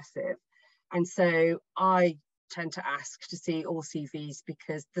impressive. And so I tend to ask to see all CVs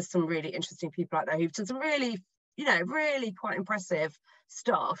because there's some really interesting people out there who've done some really, really quite impressive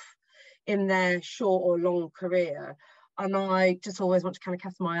stuff in their short or long career. And I just always want to kind of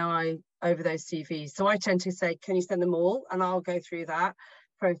cast my eye over those CVs. So I tend to say, can you send them all? And I'll go through that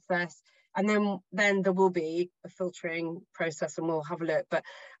process. And then there will be a filtering process and we'll have a look. But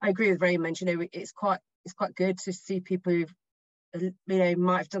I agree with Raymond, it's quite good to see people who've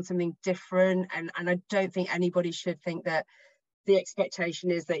might have done something different, and I don't think anybody should think that the expectation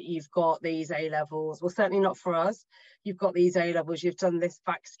is that you've got these A levels. Well, certainly not for us. You've got these A levels, you've done this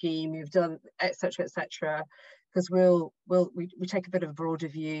fact scheme, you've done etc., because we take a bit of a broader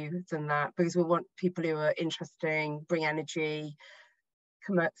view than that, because we want people who are interesting, bring energy,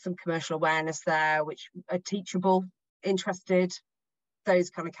 some commercial awareness there, which are teachable, interested, those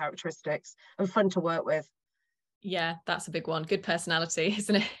kind of characteristics, and fun to work with. Yeah, that's a big one. Good personality,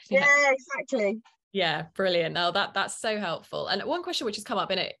 isn't it? Yeah, exactly. Yeah, brilliant. No, that's so helpful. And one question which has come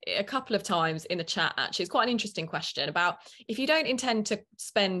up in a couple of times in the chat, actually, is quite an interesting question about if you don't intend to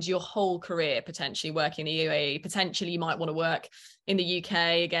spend your whole career potentially working in the UAE, potentially you might want to work in the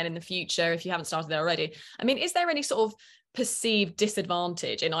UK again in the future if you haven't started there already. I mean, is there any sort of perceived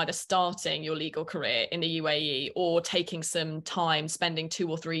disadvantage in either starting your legal career in the UAE or taking some time, spending 2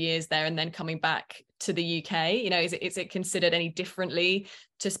 or 3 years there and then coming back to the UK? Is it considered any differently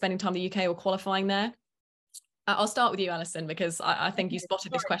to spending time in the UK or qualifying there? I'll start with you, Alison, because I think you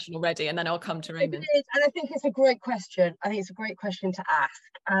spotted this question already, and then I'll come to Raymond. It is, and I think it's a great question. I think it's a great question to ask.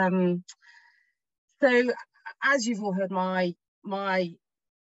 So as you've all heard my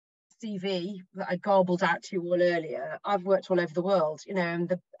CV that I garbled out to you all earlier, I've worked all over the world,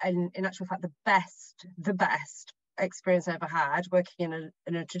 and in actual fact, the best experience I ever had working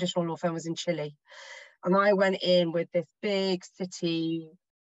in a traditional law firm was in Chile. And I went in with this big city,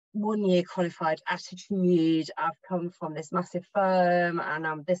 1 year qualified attitude. I've come from this massive firm and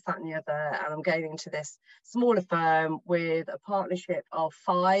I'm this, that and the other, and I'm going into this smaller firm with a partnership of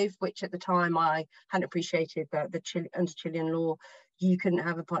 5, which at the time I hadn't appreciated that under Chilean law you couldn't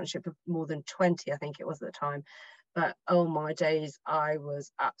have a partnership of more than 20, I think it was at the time. But oh my days, I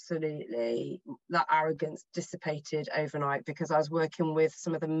was absolutely, that arrogance dissipated overnight, because I was working with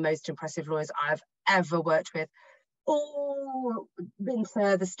some of the most impressive lawyers I've ever worked with. All been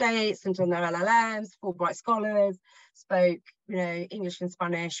to the States and done their LLMs, Fulbright scholars, spoke, English and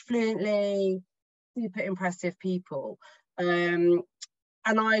Spanish fluently, super impressive people. And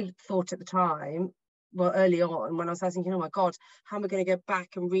I thought at the time, well, early on, when I was thinking, oh my God, how am I going to go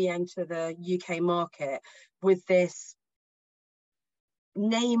back and re-enter the UK market with this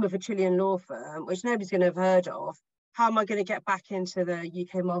name of a Chilean law firm, which nobody's going to have heard of, how am I going to get back into the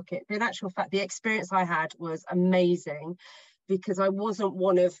UK market? But in actual fact, the experience I had was amazing, because I wasn't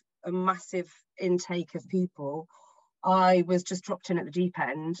one of a massive intake of people. I was just dropped in at the deep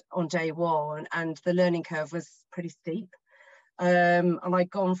end on day one, and the learning curve was pretty steep. And I'd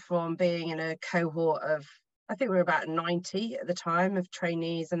gone from being in a cohort of, I think we were about 90 at the time, of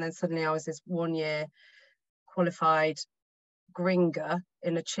trainees, and then suddenly I was this 1 year qualified gringa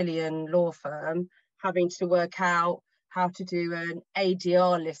in a Chilean law firm, having to work out how to do an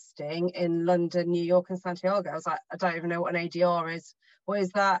ADR listing in London, New York, and Santiago. I was like, I don't even know what an ADR is. What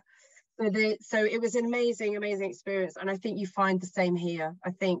is that? So it was an amazing, amazing experience. And I think you find the same here.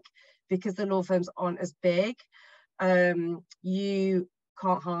 I think because the law firms aren't as big, you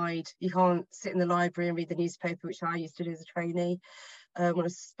can't hide. You can't sit in the library and read the newspaper, which I used to do as a trainee. When I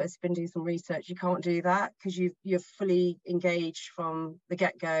was supposed to be doing some research, you can't do that because you're fully engaged from the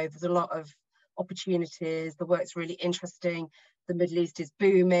get-go. There's a lot of opportunities. The work's really interesting. The Middle East is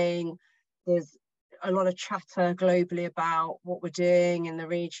booming. There's a lot of chatter globally about what we're doing in the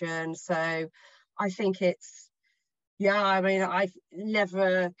region. So I think it's, yeah, I mean, I've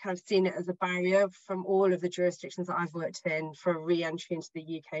never kind of seen it as a barrier from all of the jurisdictions that I've worked in for a re-entry into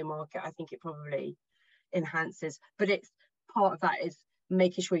the UK market. I think it probably enhances, but it's part of that is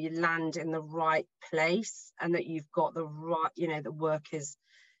making sure you land in the right place and that you've got the right, you know, the work is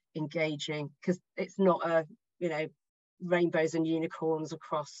engaging, because it's not a, you know, rainbows and unicorns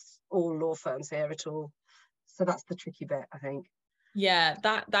across all law firms here at all. So that's the tricky bit, I think. Yeah,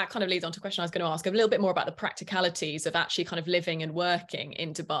 that kind of leads on to a question I was going to ask, a little bit more about the practicalities of actually kind of living and working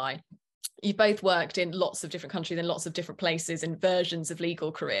in Dubai. You've both worked in lots of different countries and lots of different places and versions of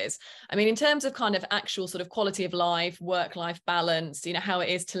legal careers. I mean, in terms of kind of actual sort of quality of life, work-life balance, you know, how it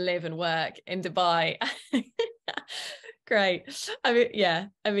is to live and work in Dubai. Great. I mean, yeah,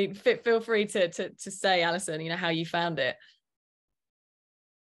 I mean, feel free to say, Alison, you know, how you found it.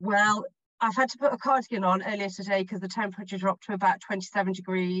 Well, I've had to put a cardigan on earlier today because the temperature dropped to about 27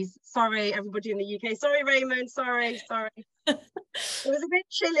 degrees. Sorry, everybody in the UK. Sorry, Raymond. Sorry. It was a bit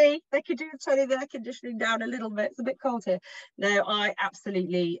chilly. They could do turning the air conditioning down a little bit. It's a bit cold here. No, I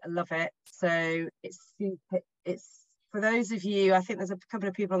absolutely love it. So it's for those of you, I think there's a couple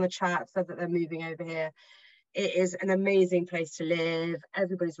of people on the chat said that they're moving over here. It is an amazing place to live.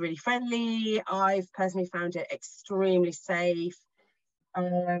 Everybody's really friendly. I've personally found it extremely safe.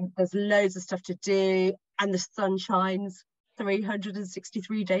 There's loads of stuff to do, and the sun shines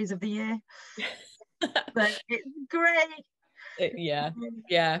 363 days of the year. But it's great. Yeah. And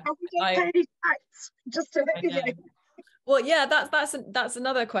we don't pay any tax, just to let you know. Well, yeah, that's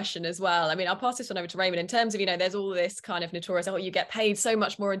another question as well. I mean, I'll pass this one over to Raymond in terms of, you know, there's all this kind of notorious, oh, you get paid so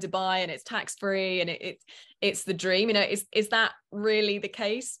much more in Dubai and it's tax-free and it's the dream, you know, is that really the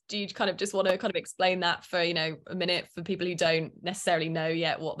case? Do you kind of just want to kind of explain that for, you know, a minute for people who don't necessarily know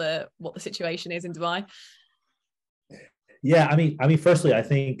yet what the situation is in Dubai? Yeah, I mean, firstly, I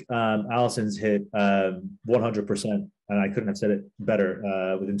think Alison's hit 100%, and I couldn't have said it better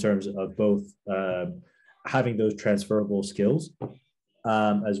in terms of both having those transferable skills,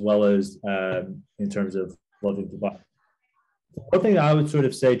 as well as in terms of loving Dubai. One thing that I would sort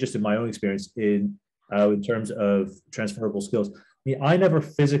of say, just in my own experience, in terms of transferable skills, I mean, I never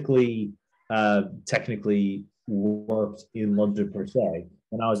physically, technically worked in London per se.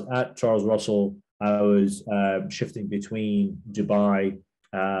 When I was at Charles Russell, I was shifting between Dubai,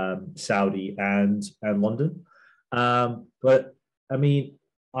 Saudi, and London. But I mean,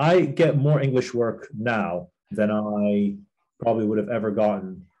 I get more English work now than I probably would have ever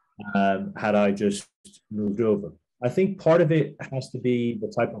gotten had I just moved over. I think part of it has to be the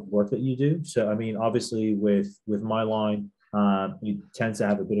type of work that you do. So, I mean, obviously with my line, it tends to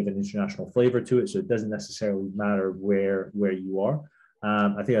have a bit of an international flavor to it. So it doesn't necessarily matter where you are.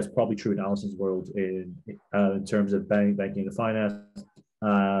 I think that's probably true in Alison's world in terms of banking and finance.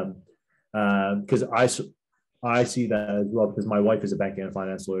 Because I see that as well, because my wife is a banking and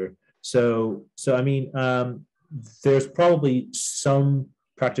finance lawyer. So I mean, there's probably some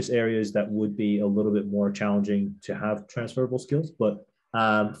practice areas that would be a little bit more challenging to have transferable skills, but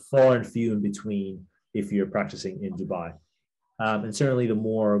far and few in between if you're practicing in Dubai. And certainly the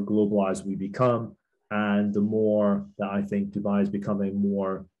more globalized we become, and the more that I think Dubai is becoming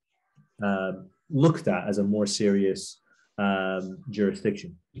more looked at as a more serious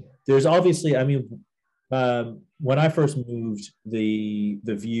jurisdiction. There's obviously, I mean, when I first moved, the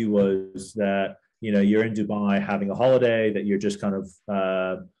view was that, you know, you're in Dubai having a holiday, that you're just kind of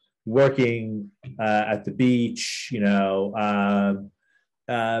working at the beach, you know,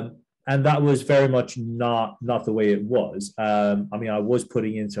 and that was very much not the way it was. I mean, I was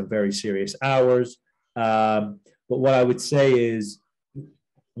putting in some very serious hours, but But what I would say is,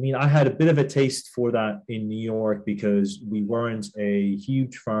 I mean, I had a bit of a taste for that in New York because we weren't a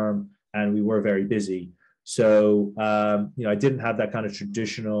huge firm and we were very busy. So, I didn't have that kind of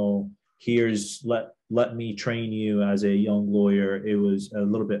traditional, here's, let me train you as a young lawyer. It was a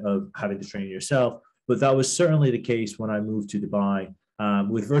little bit of having to train yourself. But that was certainly the case when I moved to Dubai.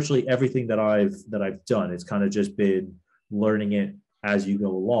 With virtually everything that I've done, it's kind of just been learning it as you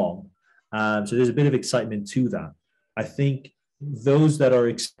go along. So there's a bit of excitement to that. I think those that are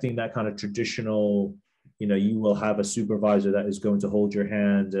expecting that kind of traditional, you will have a supervisor that is going to hold your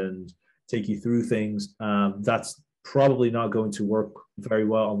hand and take you through things. That's probably not going to work very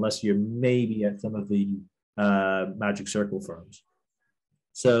well unless you're maybe at some of the Magic Circle firms.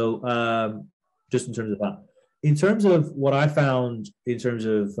 So just in terms of that. In terms of what I found in terms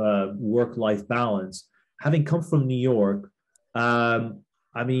of work-life balance, having come from New York,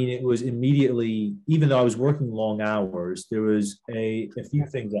 I mean, it was immediately, even though I was working long hours, there was a few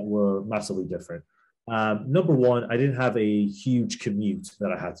things that were massively different. Number one, I didn't have a huge commute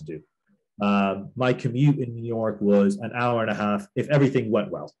that I had to do. My commute in New York was an hour and a half if everything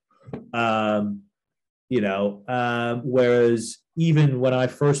went well. Whereas even when I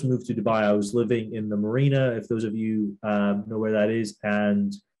first moved to Dubai, I was living in the Marina, if those of you know where that is,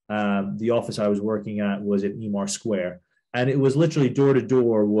 and the office I was working at was at Emaar Square. And it was literally door to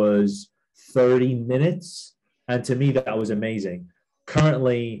door was 30 minutes. And to me, that was amazing.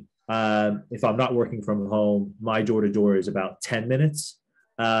 Currently, if I'm not working from home, my door to door is about 10 minutes.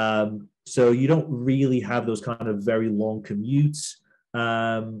 So you don't really have those kind of very long commutes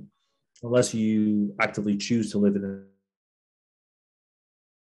unless you actively choose to live in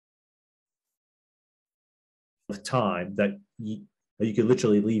a time that you could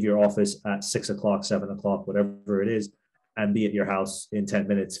literally leave your office at 6 o'clock, 7 o'clock, whatever it is, and be at your house in 10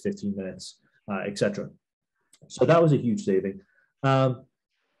 minutes, 15 minutes, etc. So that was a huge saving. I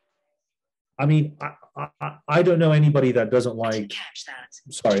mean, I don't know anybody that doesn't like. Catch that.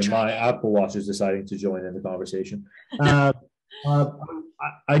 Sorry, my Apple Watch is deciding to join in the conversation. I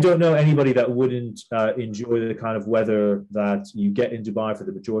don't know anybody that wouldn't enjoy the kind of weather that you get in Dubai for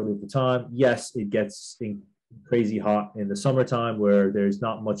the majority of the time. Yes, it gets crazy hot in the summertime where there's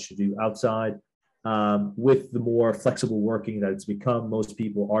not much to do outside. With the more flexible working that it's become, most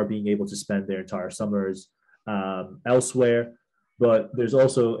people are being able to spend their entire summers elsewhere. But there's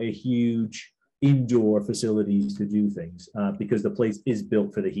also a huge indoor facilities to do things because the place is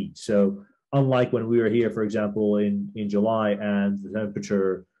built for the heat. So unlike when we were here, for example, in July and the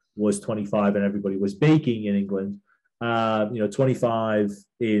temperature was 25 and everybody was baking in England, 25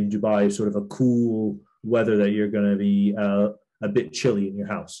 in Dubai is sort of a cool weather that you're going to be a bit chilly in your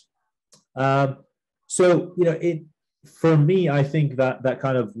house. For me, I think that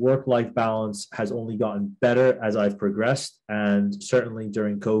kind of work-life balance has only gotten better as I've progressed, and certainly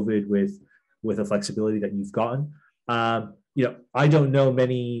during COVID with the flexibility that you've gotten. I don't know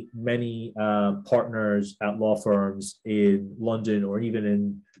many partners at law firms in London or even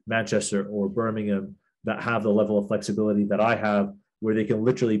in Manchester or Birmingham that have the level of flexibility that I have, where they can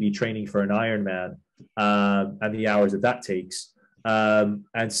literally be training for an Ironman and the hours that takes.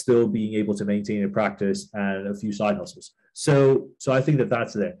 And still being able to maintain a practice and a few side hustles. So I think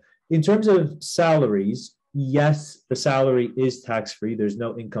that's there. In terms of salaries, yes, the salary is tax-free. There's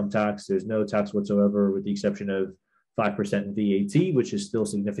no income tax. There's no tax whatsoever, with the exception of 5% VAT, which is still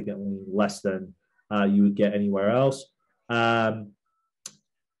significantly less than you would get anywhere else.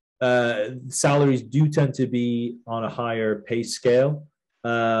 Salaries do tend to be on a higher pay scale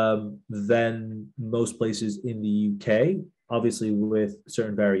than most places in the UK, obviously with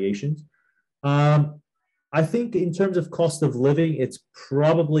certain variations. I think in terms of cost of living, it's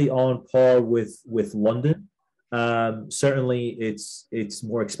probably on par with London. Certainly it's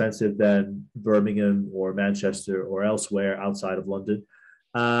more expensive than Birmingham or Manchester or elsewhere outside of London.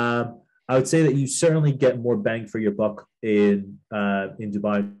 I would say that you certainly get more bang for your buck in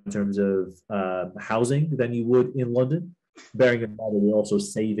Dubai in terms of housing than you would in London. Bearing in mind that you're also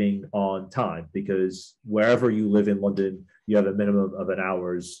saving on time, because wherever you live in London, you have a minimum of an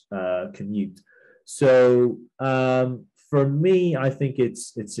hour's commute. So for me, I think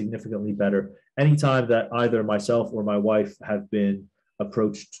it's significantly better. Anytime that either myself or my wife have been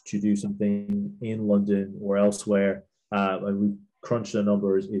approached to do something in London or elsewhere, and we crunch the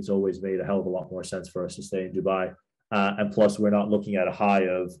numbers, it's always made a hell of a lot more sense for us to stay in Dubai. And plus, we're not looking at a high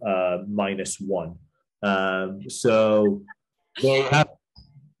of -1. So we'll have.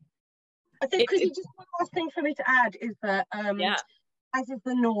 I think, Chrissie, just one last thing for me to add is that as is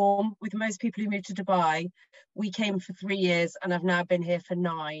the norm with most people who move to Dubai, we came for 3 years and I've now been here for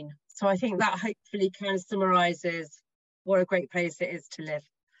 9. So I think that hopefully kind of summarises what a great place it is to live.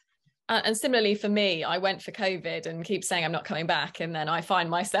 And similarly for me, I went for COVID and keep saying I'm not coming back, and then I find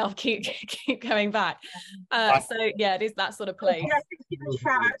myself keep coming back. So yeah, it is that sort of place. Yeah,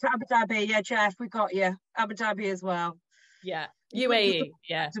 shout out to Abu Dhabi. Yeah, Jeff, we got you. Abu Dhabi as well. Yeah, UAE.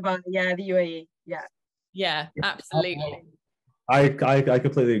 Yeah, yeah, the UAE. Yeah, absolutely. I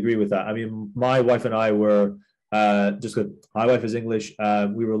completely agree with that. I mean, my wife and I were my wife is English.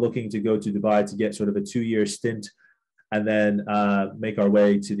 We were looking to go to Dubai to get sort of a 2-year stint and then make our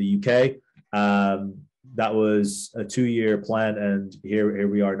way to the UK. That was a 2-year plan, and here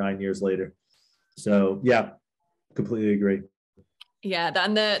we are 9 years later. So yeah, completely agree. Yeah,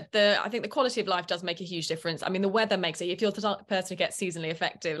 and I think the quality of life does make a huge difference. I mean, the weather makes it. If you're the person who gets seasonally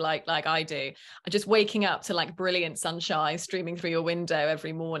affected, like I do, just waking up to like brilliant sunshine streaming through your window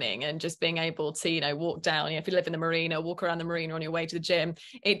every morning, and just being able to, you know, walk down. You know, if you live in the marina, walk around the marina on your way to the gym,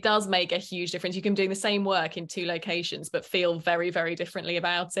 it does make a huge difference. You can be doing the same work in 2 locations, but feel very, very differently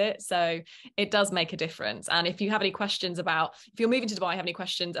about it. So it does make a difference. And if you have any questions about, if you're moving to Dubai, have any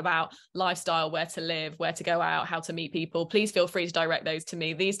questions about lifestyle, where to live, where to go out, how to meet people, please feel free to direct those to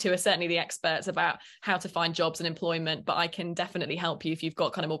me. These two are certainly the experts about how to find jobs and employment, but I can definitely help you if you've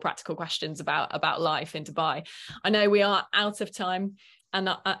got kind of more practical questions about life in Dubai. I know we are out of time, and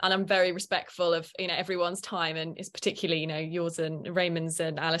I'm very respectful of, you know, everyone's time, and it's particularly, you know, yours and Raymond's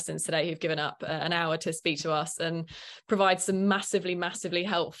and Allison's today, who've given up an hour to speak to us and provide some massively, massively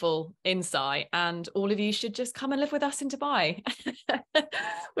helpful insight. And all of you should just come and live with us in Dubai,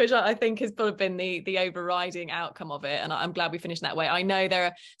 which I think has sort of been the overriding outcome of it. And I'm glad we finished that way. I know there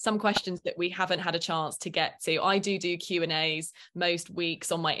are some questions that we haven't had a chance to get to. I do Q&As most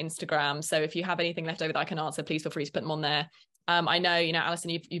weeks on my Instagram, so if you have anything left over that I can answer, please feel free to put them on there. I know, you know, Allison,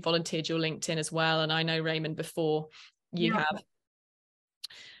 you've volunteered your LinkedIn as well, and I know Raymond before you have.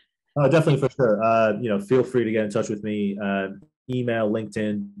 Definitely, for sure. You know, feel free to get in touch with me. Email,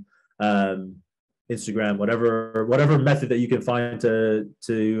 LinkedIn, Instagram, whatever method that you can find to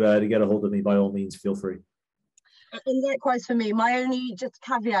get a hold of me. By all means, feel free. And likewise for me. My only just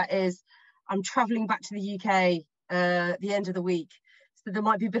caveat is I'm travelling back to the UK the end of the week. So there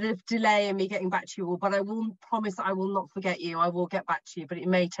might be a bit of delay in me getting back to you all, but I will promise I will not forget you. I will get back to you, but it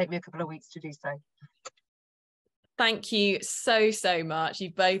may take me a couple of weeks to do so. Thank you so much.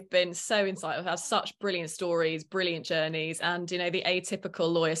 You've both been so insightful, have such brilliant stories, brilliant journeys, and, you know, the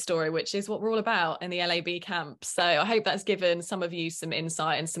atypical lawyer story, which is what we're all about in the LAB camp. So I hope that's given some of you some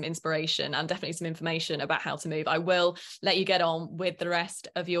insight and some inspiration, and definitely some information about how to move. I will let you get on with the rest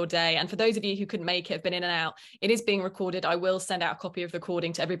of your day. And for those of you who couldn't make it, have been in and out, it is being recorded. I will send out a copy of the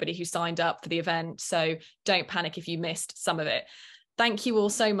recording to everybody who signed up for the event. So don't panic if you missed some of it. Thank you all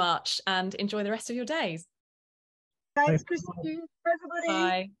so much, and enjoy the rest of your days. Thanks, Chrissie.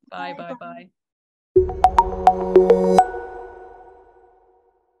 Everybody. Bye. Bye.